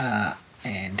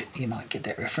 and you might get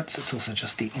that reference. It's also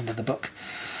just the end of the book.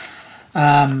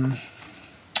 And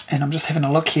I'm just having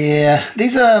a look here.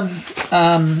 These are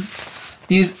a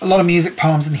lot of music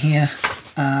poems in here,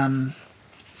 and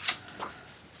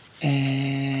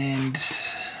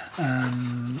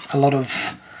a lot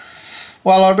of.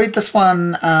 Well, I'll read this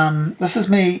one. This is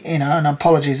me, and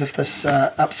apologies if this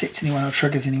upsets anyone or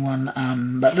triggers anyone,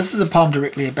 but this is a poem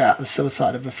directly about the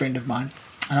suicide of a friend of mine,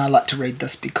 and I like to read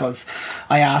this because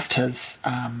I asked his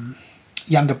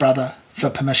younger brother for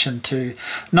permission to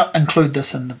not include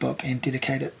this in the book and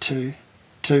dedicate it to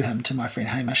him, to my friend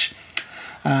Hamish.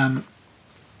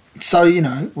 So,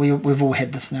 we've all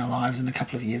had this in our lives, and a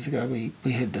couple of years ago we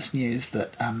heard this news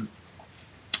that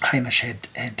Hamish had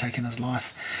taken his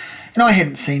life. And I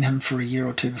hadn't seen him for a year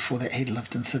or two before that. He'd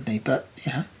lived in Sydney, but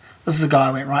this is a guy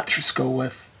I went right through school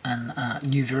with and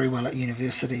knew very well at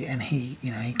university. And he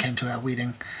came to our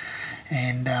wedding,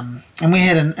 and we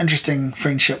had an interesting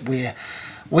friendship where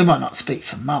we might not speak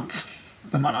for months,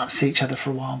 we might not see each other for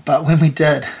a while, but when we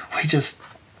did, we just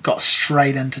got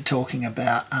straight into talking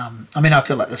about. I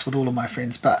feel like this with all of my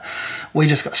friends, but we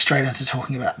just got straight into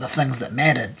talking about the things that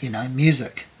mattered.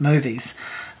 Music, movies,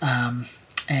 and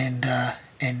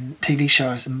TV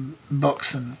shows and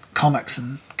books and comics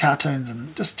and cartoons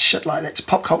and just shit like that, just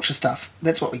pop culture stuff.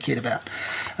 That's what we cared about,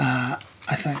 I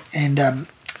think. And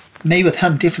me with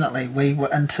him, definitely, we were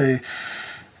into,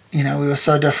 we were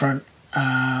so different,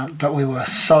 but we were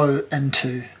so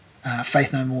into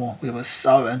Faith No More. We were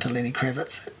so into Lenny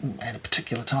Kravitz at a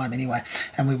particular time anyway,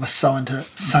 and we were so into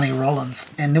Sonny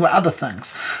Rollins, and there were other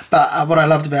things. But what I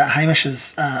loved about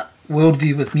Hamish's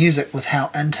worldview with music was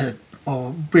how into,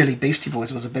 or really Beastie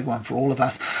Boys was a big one for all of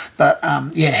us, but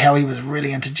how he was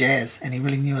really into jazz, and he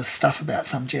really knew his stuff about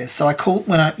some jazz. So I called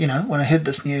when I heard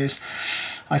this news,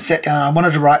 I sat down and I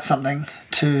wanted to write something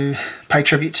to pay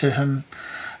tribute to him,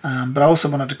 but I also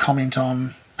wanted to comment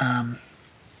on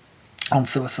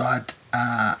suicide,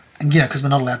 and because we're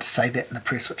not allowed to say that in the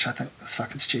press, which I think is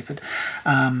fucking stupid.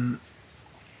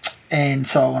 And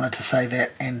so I wanted to say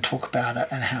that and talk about it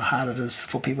and how hard it is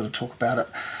for people to talk about it.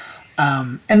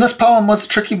 And this poem was a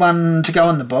tricky one to go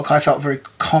in the book. I felt very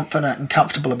confident and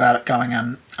comfortable about it going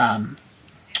in.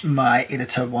 My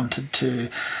editor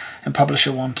and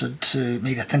publisher wanted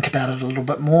me to think about it a little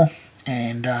bit more,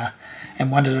 and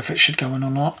wondered if it should go in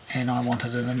or not. And I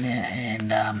wanted it in there,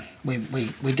 and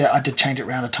I did change it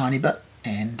around a tiny bit.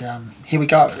 And here we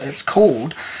go. It's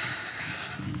called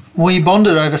 "We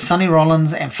Bonded Over Sonny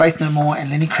Rollins and Faith No More and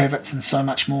Lenny Kravitz and So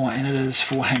Much More," and it is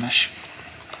for Hamish.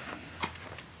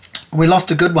 We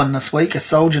lost a good one this week, a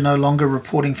soldier no longer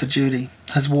reporting for duty.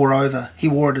 His war over. He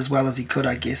wore it as well as he could,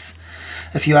 I guess.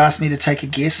 If you asked me to take a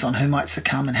guess on who might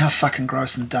succumb and how fucking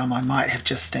gross and dumb, I might have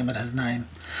just stammered his name.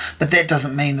 But that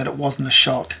doesn't mean that it wasn't a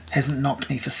shock. Hasn't knocked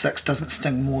me for six, doesn't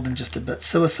sting more than just a bit.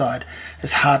 Suicide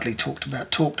is hardly talked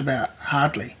about,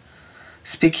 hardly.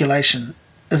 Speculation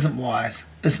isn't wise,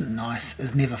 isn't nice,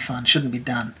 is never fun, shouldn't be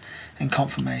done, and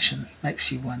confirmation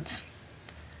makes you wince.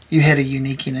 You had a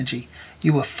unique energy.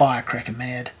 You were firecracker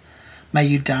mad. May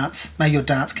your dance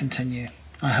continue.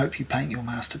 I hope you paint your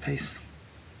masterpiece.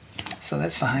 So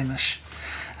that's for Hamish.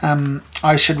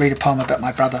 I should read a poem about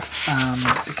my brother,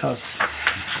 because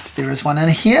there is one in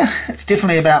here. It's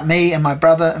definitely about me and my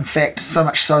brother. In fact, so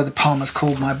much so the poem is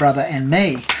called My Brother and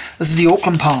Me. This is the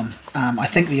Auckland poem. I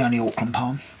think the only Auckland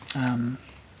poem.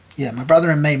 My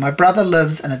brother and me. My brother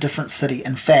lives in a different city.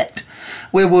 In fact,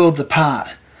 we're worlds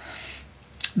apart.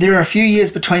 There are a few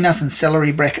years between us and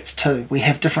salary brackets too. We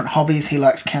have different hobbies. He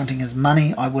likes counting his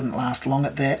money. I wouldn't last long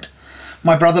at that.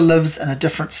 My brother lives in a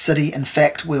different city. In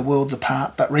fact, we're worlds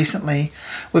apart. But recently,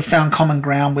 we've found common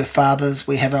ground. We're fathers.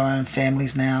 We have our own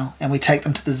families now. And we take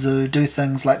them to the zoo, do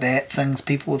things like that, things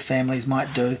people with families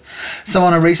might do. So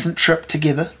on a recent trip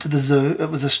together to the zoo, it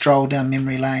was a stroll down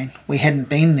memory lane. We hadn't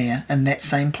been there, in that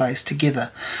same place,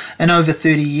 together, in over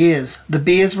 30 years. The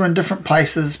bears were in different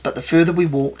places, but the further we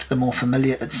walked, the more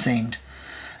familiar it seemed.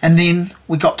 And then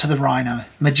we got to the rhino,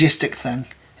 majestic thing.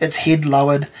 Its head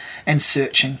lowered and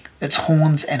searching, its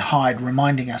horns and hide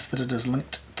reminding us that it is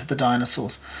linked to the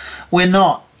dinosaurs. We're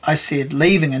not, I said,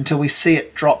 leaving until we see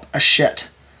it drop a shit.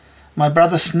 My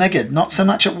brother sniggered, not so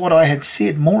much at what I had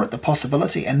said, more at the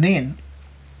possibility, and then,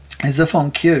 as if on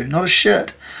cue, not a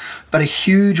shit, but a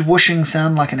huge whooshing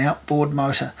sound like an outboard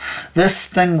motor. This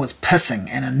thing was pissing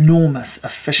an enormous,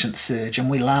 efficient surge, and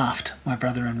we laughed, my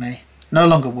brother and me, no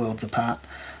longer worlds apart,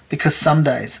 because some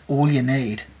days all you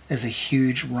need is a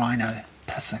huge rhino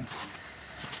pissing.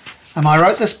 I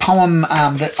wrote this poem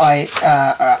that I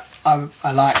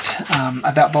liked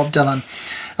about Bob Dylan.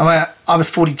 I was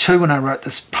 42 when I wrote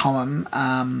this poem.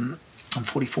 I'm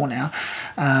 44 now.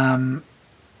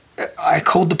 I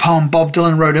called the poem Bob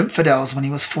Dylan Wrote Infidels when he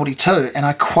was 42, and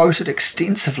I quoted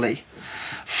extensively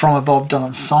from a Bob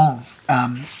Dylan song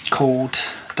called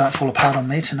Don't Fall Apart on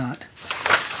Me Tonight.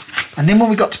 And then when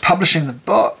we got to publishing the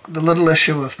book, the little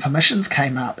issue of permissions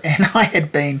came up, and I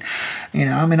had been,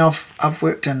 I've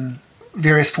worked in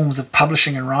various forms of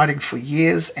publishing and writing for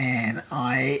years, and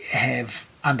I have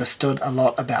understood a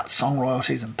lot about song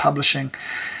royalties and publishing,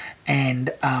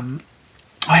 and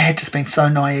I had just been so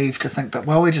naive to think that,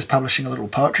 well, we're just publishing a little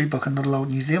poetry book in little old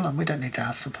New Zealand, we don't need to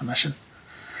ask for permission,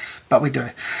 but we do.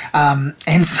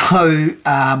 And so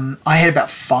I had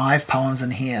about 5 poems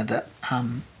in here that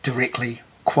directly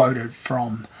quoted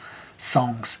from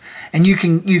songs, and you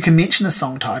can mention a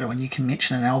song title and you can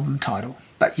mention an album title,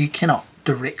 but you cannot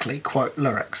directly quote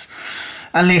lyrics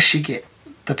unless you get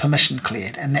the permission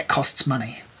cleared, and that costs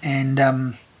money, and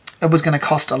it was going to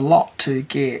cost a lot to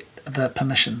get the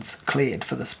permissions cleared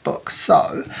for this book.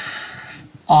 So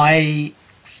I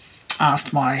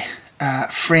asked my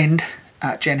friend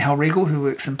Jan Hellriegel, who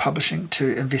works in publishing,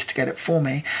 to investigate it for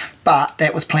me, but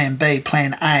that was plan B.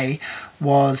 Plan A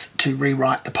was to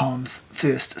rewrite the poems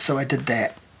first, so I did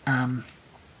that, and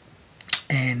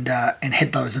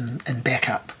had those in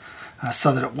backup,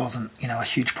 so that it wasn't a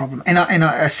huge problem. And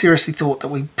I seriously thought that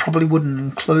we probably wouldn't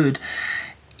include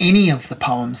any of the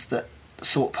poems that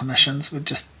sought permissions, we'd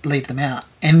just leave them out.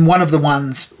 And one of the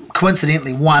ones,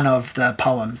 coincidentally, one of the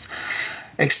poems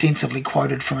extensively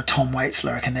quoted from a Tom Waits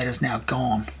lyric, and that is now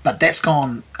gone. But that's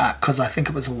gone because I think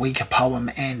it was a weaker poem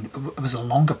and it was a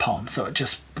longer poem, so it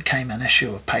just became an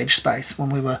issue of page space. When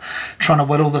we were trying to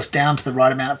whittle this down to the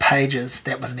right amount of pages,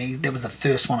 that was the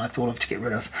first one I thought of to get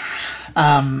rid of.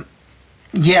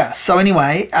 So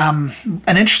anyway, an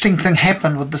interesting thing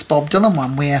happened with this Bob Dylan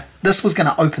one, where this was going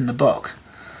to open the book,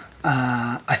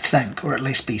 I think, or at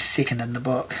least be second in the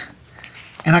book.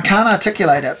 And I can't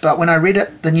articulate it, but when I read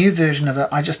it, the new version of it,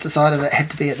 I just decided it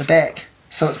had to be at the back.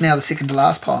 So it's now the second to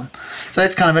last poem. So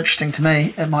that's kind of interesting to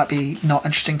me. It might be not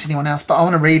interesting to anyone else, but I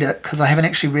want to read it because I haven't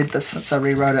actually read this since I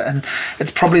rewrote it, and it's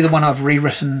probably the one I've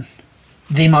rewritten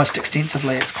the most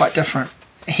extensively. It's quite different,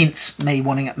 hence me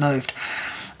wanting it moved.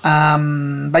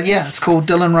 But yeah, it's called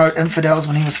Dylan Wrote Infidels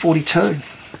when he was 42.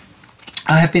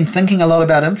 I have been thinking a lot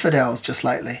about infidels just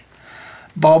lately.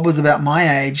 Bob was about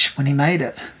my age when he made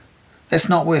it. That's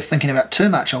not worth thinking about too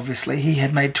much, obviously. He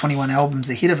had made 21 albums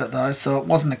ahead of it, though, so it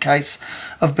wasn't a case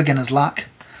of beginner's luck.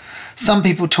 Some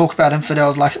people talk about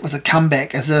infidels like it was a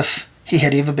comeback, as if he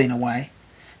had ever been away.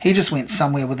 He just went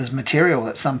somewhere with his material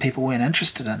that some people weren't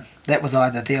interested in. That was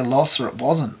either their loss or it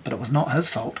wasn't, but it was not his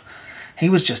fault. He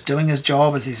was just doing his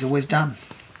job as he's always done.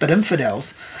 But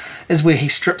Infidels is where he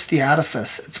strips the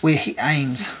artifice. It's where he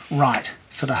aims right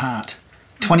for the heart.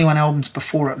 21 albums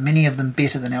before it, many of them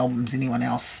better than albums anyone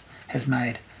else has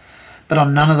made. But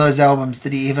on none of those albums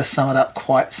did he ever sum it up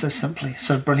quite so simply,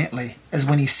 so brilliantly, as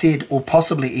when he said, or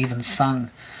possibly even sung,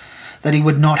 that he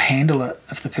would not handle it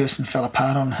if the person fell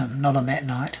apart on him, not on that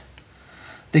night.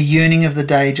 The yearning of the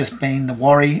day just being the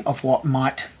worry of what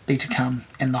might be to come,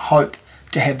 and the hope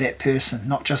to have that person,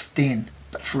 not just then,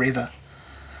 but forever.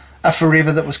 A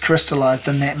forever that was crystallised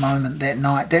in that moment, that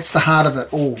night. That's the heart of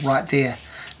it all, right there.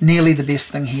 Nearly the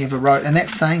best thing he ever wrote, and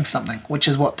that's saying something, which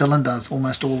is what Dylan does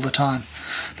almost all the time.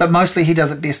 But mostly he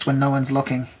does it best when no one's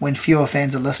looking, when fewer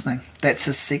fans are listening. That's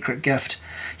his secret gift.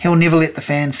 He'll never let the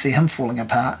fans see him falling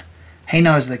apart. He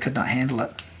knows they could not handle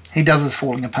it. He does his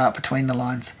falling apart between the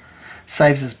lines.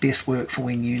 Saves his best work for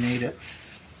when you need it.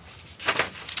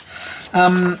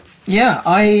 I'm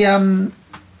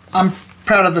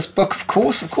proud of this book, of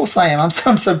course. Of course I am.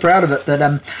 I'm so proud of it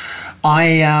that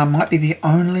I might be the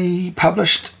only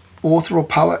published author or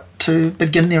poet to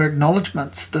begin their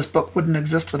acknowledgements. This book wouldn't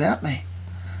exist without me.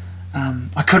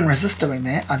 I couldn't resist doing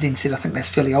that. I then said, I think that's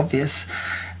fairly obvious,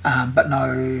 but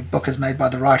no book is made by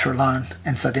the writer alone.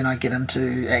 And so then I get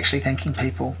into actually thanking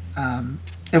people.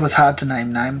 It was hard to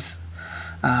name names.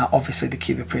 Obviously the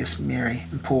Cuba Press, Mary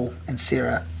and Paul and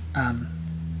Sarah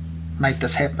made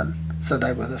this happen. So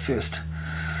they were the first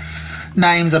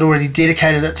names. I'd already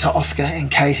dedicated it to Oscar and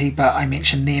Katie, but I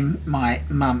mentioned them, my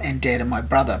mum and dad and my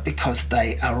brother, because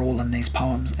they are all in these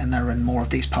poems, and they're in more of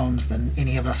these poems than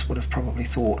any of us would have probably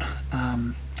thought.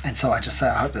 And so I just say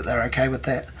I hope that they're okay with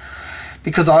that,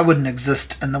 because I wouldn't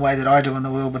exist in the way that I do in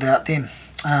the world without them.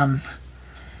 And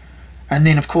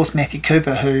then of course Matthew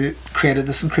Cooper, who created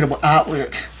this incredible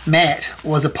artwork. Matt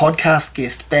was a podcast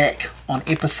guest back on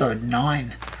episode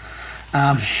 9.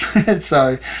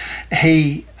 So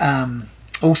he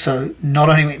also not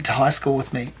only went to high school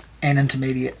with me and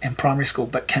intermediate and primary school,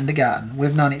 but kindergarten.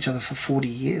 We've known each other for 40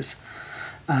 years.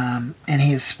 And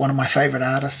he is one of my favourite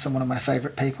artists and one of my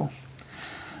favourite people.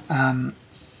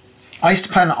 I used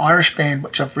to play in an Irish band,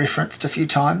 which I've referenced a few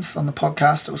times on the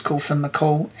podcast. It was called Finn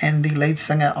McCool, and the lead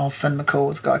singer of Finn McCool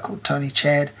was a guy called Tony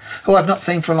Chad, who I've not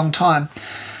seen for a long time.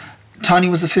 Tony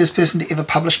was the first person to ever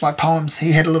publish my poems.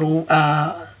 He had a little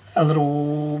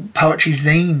poetry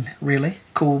zine, really,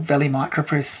 called Valley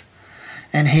Micropress,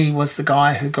 and he was the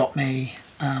guy who got me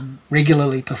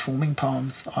regularly performing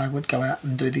poems. I would go out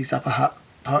and do these Upper Hut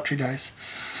poetry days.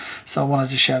 So I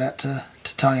wanted to shout out to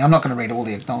Tony. I'm not going to read all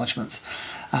the acknowledgements,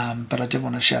 but I did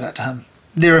want to shout out to him.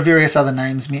 There are various other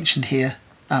names mentioned here.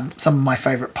 Some of my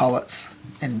favourite poets,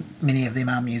 and many of them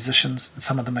are musicians, and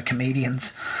some of them are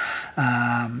comedians,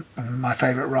 my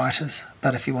favourite writers.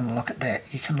 But if you want to look at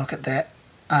that, you can look at that.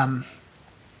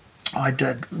 I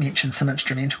did mention some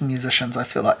instrumental musicians. I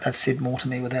feel like they've said more to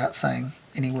me without saying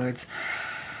any words.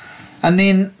 And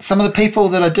then some of the people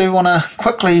that I do want to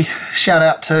quickly shout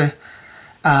out to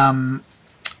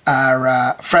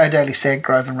are Freya, Daly,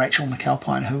 Sadgrove and Rachel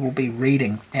McAlpine, who will be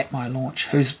reading at my launch,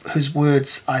 whose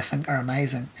words I think are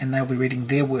amazing, and they'll be reading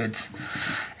their words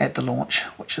at the launch,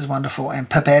 which is wonderful. And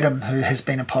Pip Adam, who has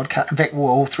been a podcast, in fact, well,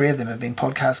 all three of them have been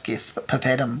podcast guests, but Pip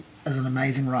Adam is an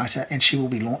amazing writer, and she will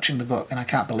be launching the book, and I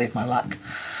can't believe my luck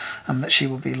that she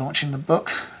will be launching the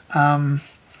book.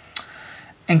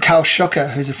 And Carl Schucker,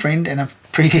 who's a friend and a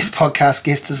previous podcast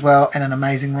guest as well, and an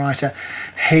amazing writer.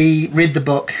 He read the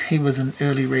book. He was an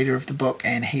early reader of the book,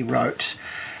 and he wrote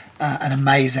an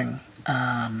amazing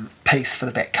piece for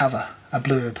the back cover, a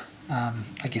blurb,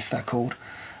 I guess they're called.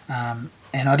 And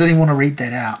I didn't even want to read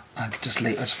that out. I just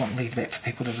want to leave that for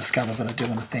people to discover, but I do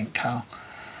want to thank Carl.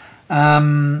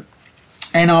 And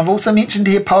I've also mentioned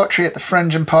here Poetry at the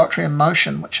Fringe and Poetry in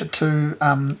Motion, which are two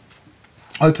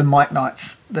open mic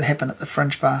nights that happen at the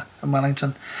Fringe Bar in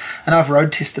Wellington, and I've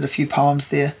road tested a few poems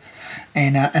there,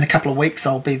 and in a couple of weeks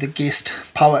I'll be the guest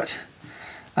poet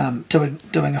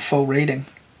doing a full reading.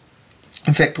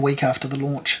 In fact, the week after the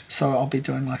launch, so I'll be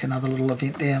doing like another little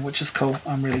event there, which is cool.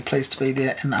 I'm really pleased to be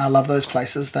there, and I love those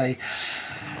places. They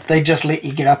just let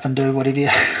you get up and do whatever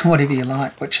you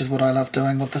like, which is what I love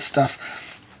doing with this stuff.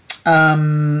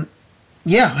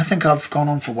 Yeah, I think I've gone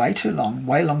on for way too long,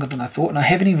 way longer than I thought, and I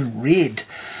haven't even read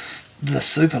the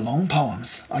super long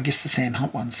poems. I guess the Sam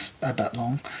Hunt one's a bit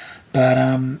long, but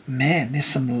man, there's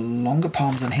some longer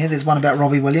poems in here. There's one about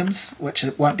Robbie Williams, which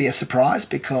it won't be a surprise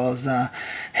because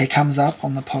he comes up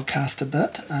on the podcast a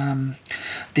bit.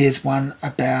 There's one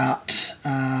about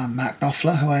Mark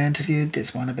Knopfler, who I interviewed.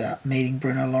 There's one about meeting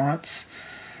Bruno Lawrence.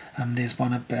 There's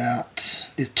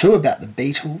two about the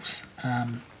Beatles.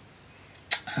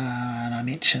 And I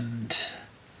mentioned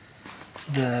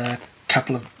the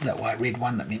couple of that. Well, I read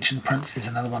one that mentioned Prince. There's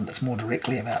another one that's more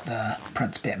directly about the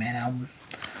Prince Batman album.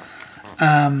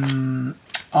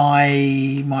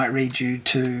 I might read you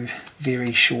two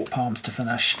very short poems to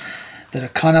finish that are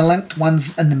kind of linked.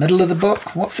 One's in the middle of the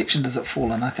book. What section does it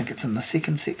fall in? I think it's in the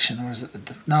second section, or is it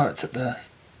it's at the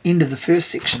end of the first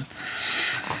section.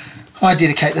 I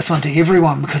dedicate this one to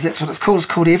everyone because that's what it's called. It's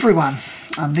called Everyone.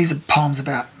 These are poems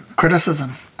about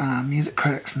criticism, music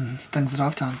critics and things that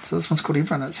I've done. So this one's called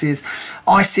Everyone. It says,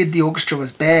 I said the orchestra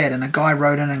was bad, and a guy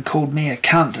wrote in and called me a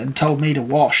cunt and told me to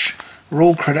wash. We're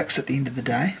all critics at the end of the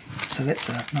day. So that's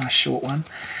a nice short one.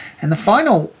 And the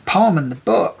final poem in the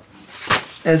book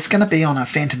is going to be on a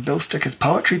Phantom Bill Stickers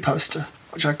poetry poster,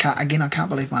 which I can't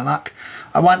believe my luck.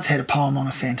 I once had a poem on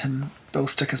a Phantom Bill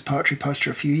Stickers poetry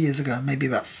poster a few years ago, maybe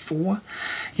about 4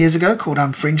 years ago, called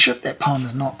Friendship. That poem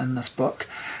is not in this book.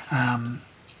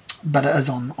 But it is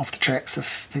on Off the Tracks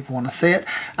if people want to see it.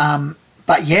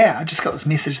 But yeah, I just got this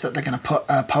message that they're going to put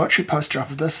a poetry poster up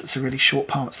of this. It's a really short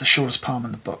poem. It's the shortest poem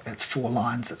in the book. It's 4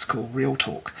 lines. It's called Real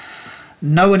Talk.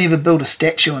 No one ever built a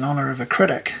statue in honour of a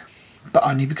critic, but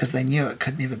only because they knew it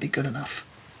could never be good enough.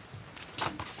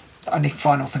 The only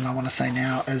final thing I want to say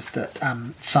now is that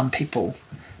some people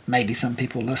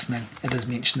listening, it is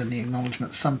mentioned in the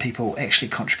acknowledgements, some people actually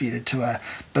contributed to a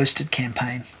boosted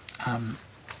campaign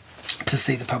to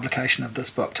see the publication of this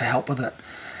book, to help with it.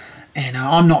 And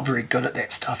I'm not very good at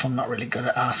that stuff. I'm not really good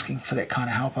at asking for that kind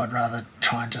of help. I'd rather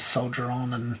try and just soldier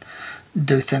on and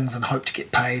do things and hope to get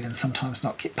paid, and sometimes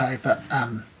not get paid. But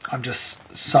I'm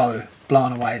just so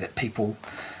blown away that people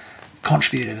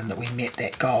contributed and that we met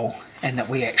that goal and that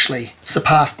we actually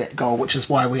surpassed that goal, which is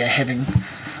why we are having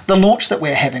the launch that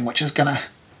we're having, which is going to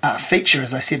feature,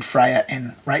 as I said, Freya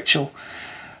and Rachel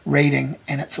reading,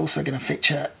 and it's also going to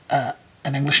feature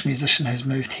an English musician who's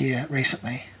moved here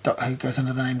recently, who goes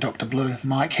under the name Dr. Blue.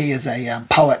 Mike, he is a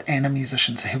poet and a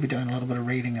musician, so he'll be doing a little bit of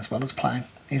reading as well as playing.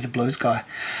 He's a blues guy,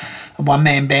 a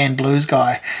one-man band blues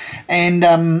guy. And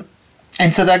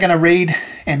so they're going to read,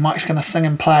 and Mike's going to sing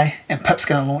and play, and Pip's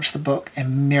going to launch the book,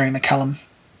 and Mary McAlpine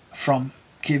from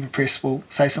Cuba Press will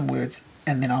say some words,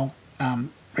 and then I'll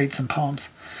read some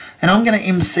poems. And I'm going to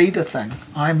MC the thing.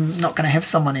 I'm not going to have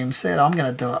someone MC it. I'm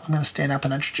going to do it. I'm going to stand up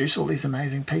and introduce all these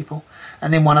amazing people,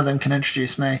 and then one of them can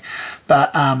introduce me.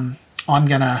 But I'm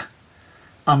going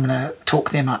to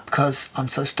talk them up because I'm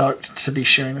so stoked to be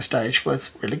sharing the stage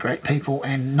with really great people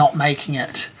and not making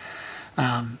it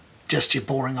just your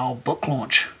boring old book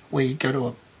launch where you go to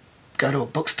a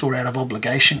bookstore out of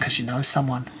obligation because you know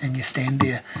someone and you stand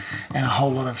there and a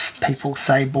whole lot of people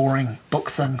say boring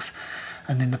book things,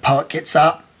 and then the poet gets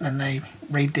up and they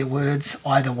read their words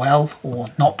either well or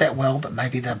not that well, but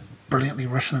maybe they're brilliantly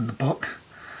written in the book,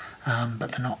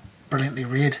 but they're not brilliantly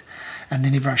read, and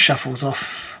then everyone shuffles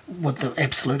off with the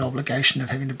absolute obligation of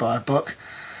having to buy a book,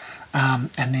 and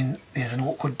then there's an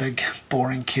awkward big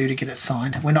boring queue to get it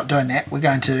signed. We're not doing that. We're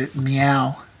going to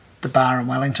Meow, the bar in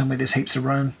Wellington where there's heaps of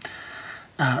room.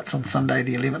 It's on Sunday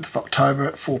the 11th of October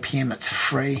at 4 p.m. It's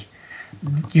free.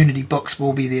 Unity Books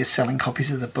will be there selling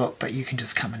copies of the book, but you can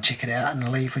just come and check it out and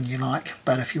leave when you like.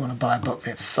 But if you want to buy a book,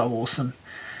 that's so awesome,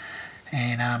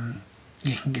 and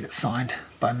you can get it signed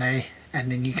by me,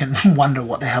 and then you can wonder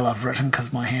what the hell I've written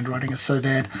because my handwriting is so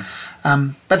bad.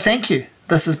 But thank you.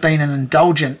 This has been an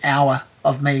indulgent hour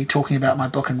of me talking about my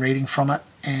book and reading from it,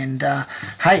 and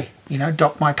hey,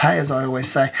 dock my pay, as I always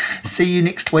say. See you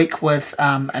next week with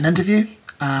an interview,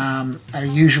 a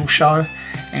usual show,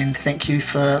 and thank you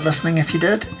for listening if you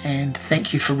did, and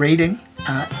thank you for reading.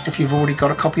 If you've already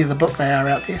got a copy of the book, they are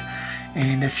out there,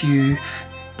 and if you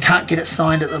can't get it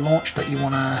signed at the launch but you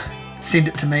want to send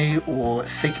it to me or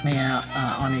seek me out,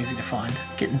 I'm easy to find.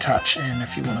 Get in touch, and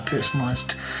if you want a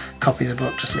personalised copy of the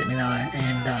book, just let me know.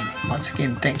 And once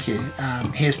again, thank you.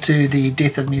 Here's to the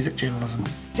death of music journalism.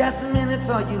 Just a minute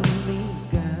for you and me,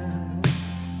 girl.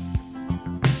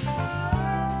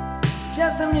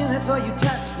 Just a minute before you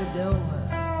touch the door.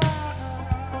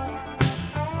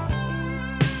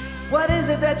 What is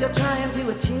it that you're trying to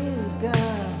achieve,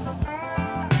 girl?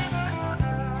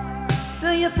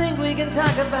 Do you think we can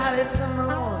talk about it some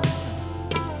more?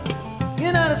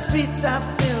 You know the streets are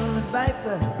filled with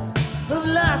vipers who've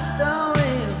lost all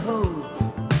ray of hope.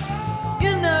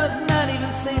 You know it's not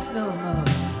even safe no more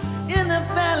in the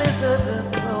valleys of the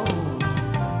road.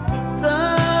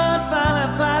 Don't fall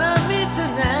apart on me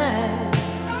tonight.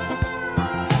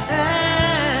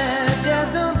 I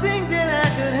just don't think that I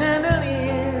could handle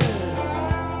it.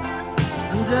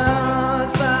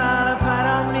 Don't fall apart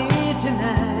on me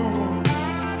tonight.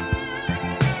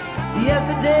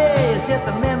 Yesterday is just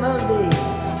a memory.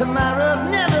 Tomorrow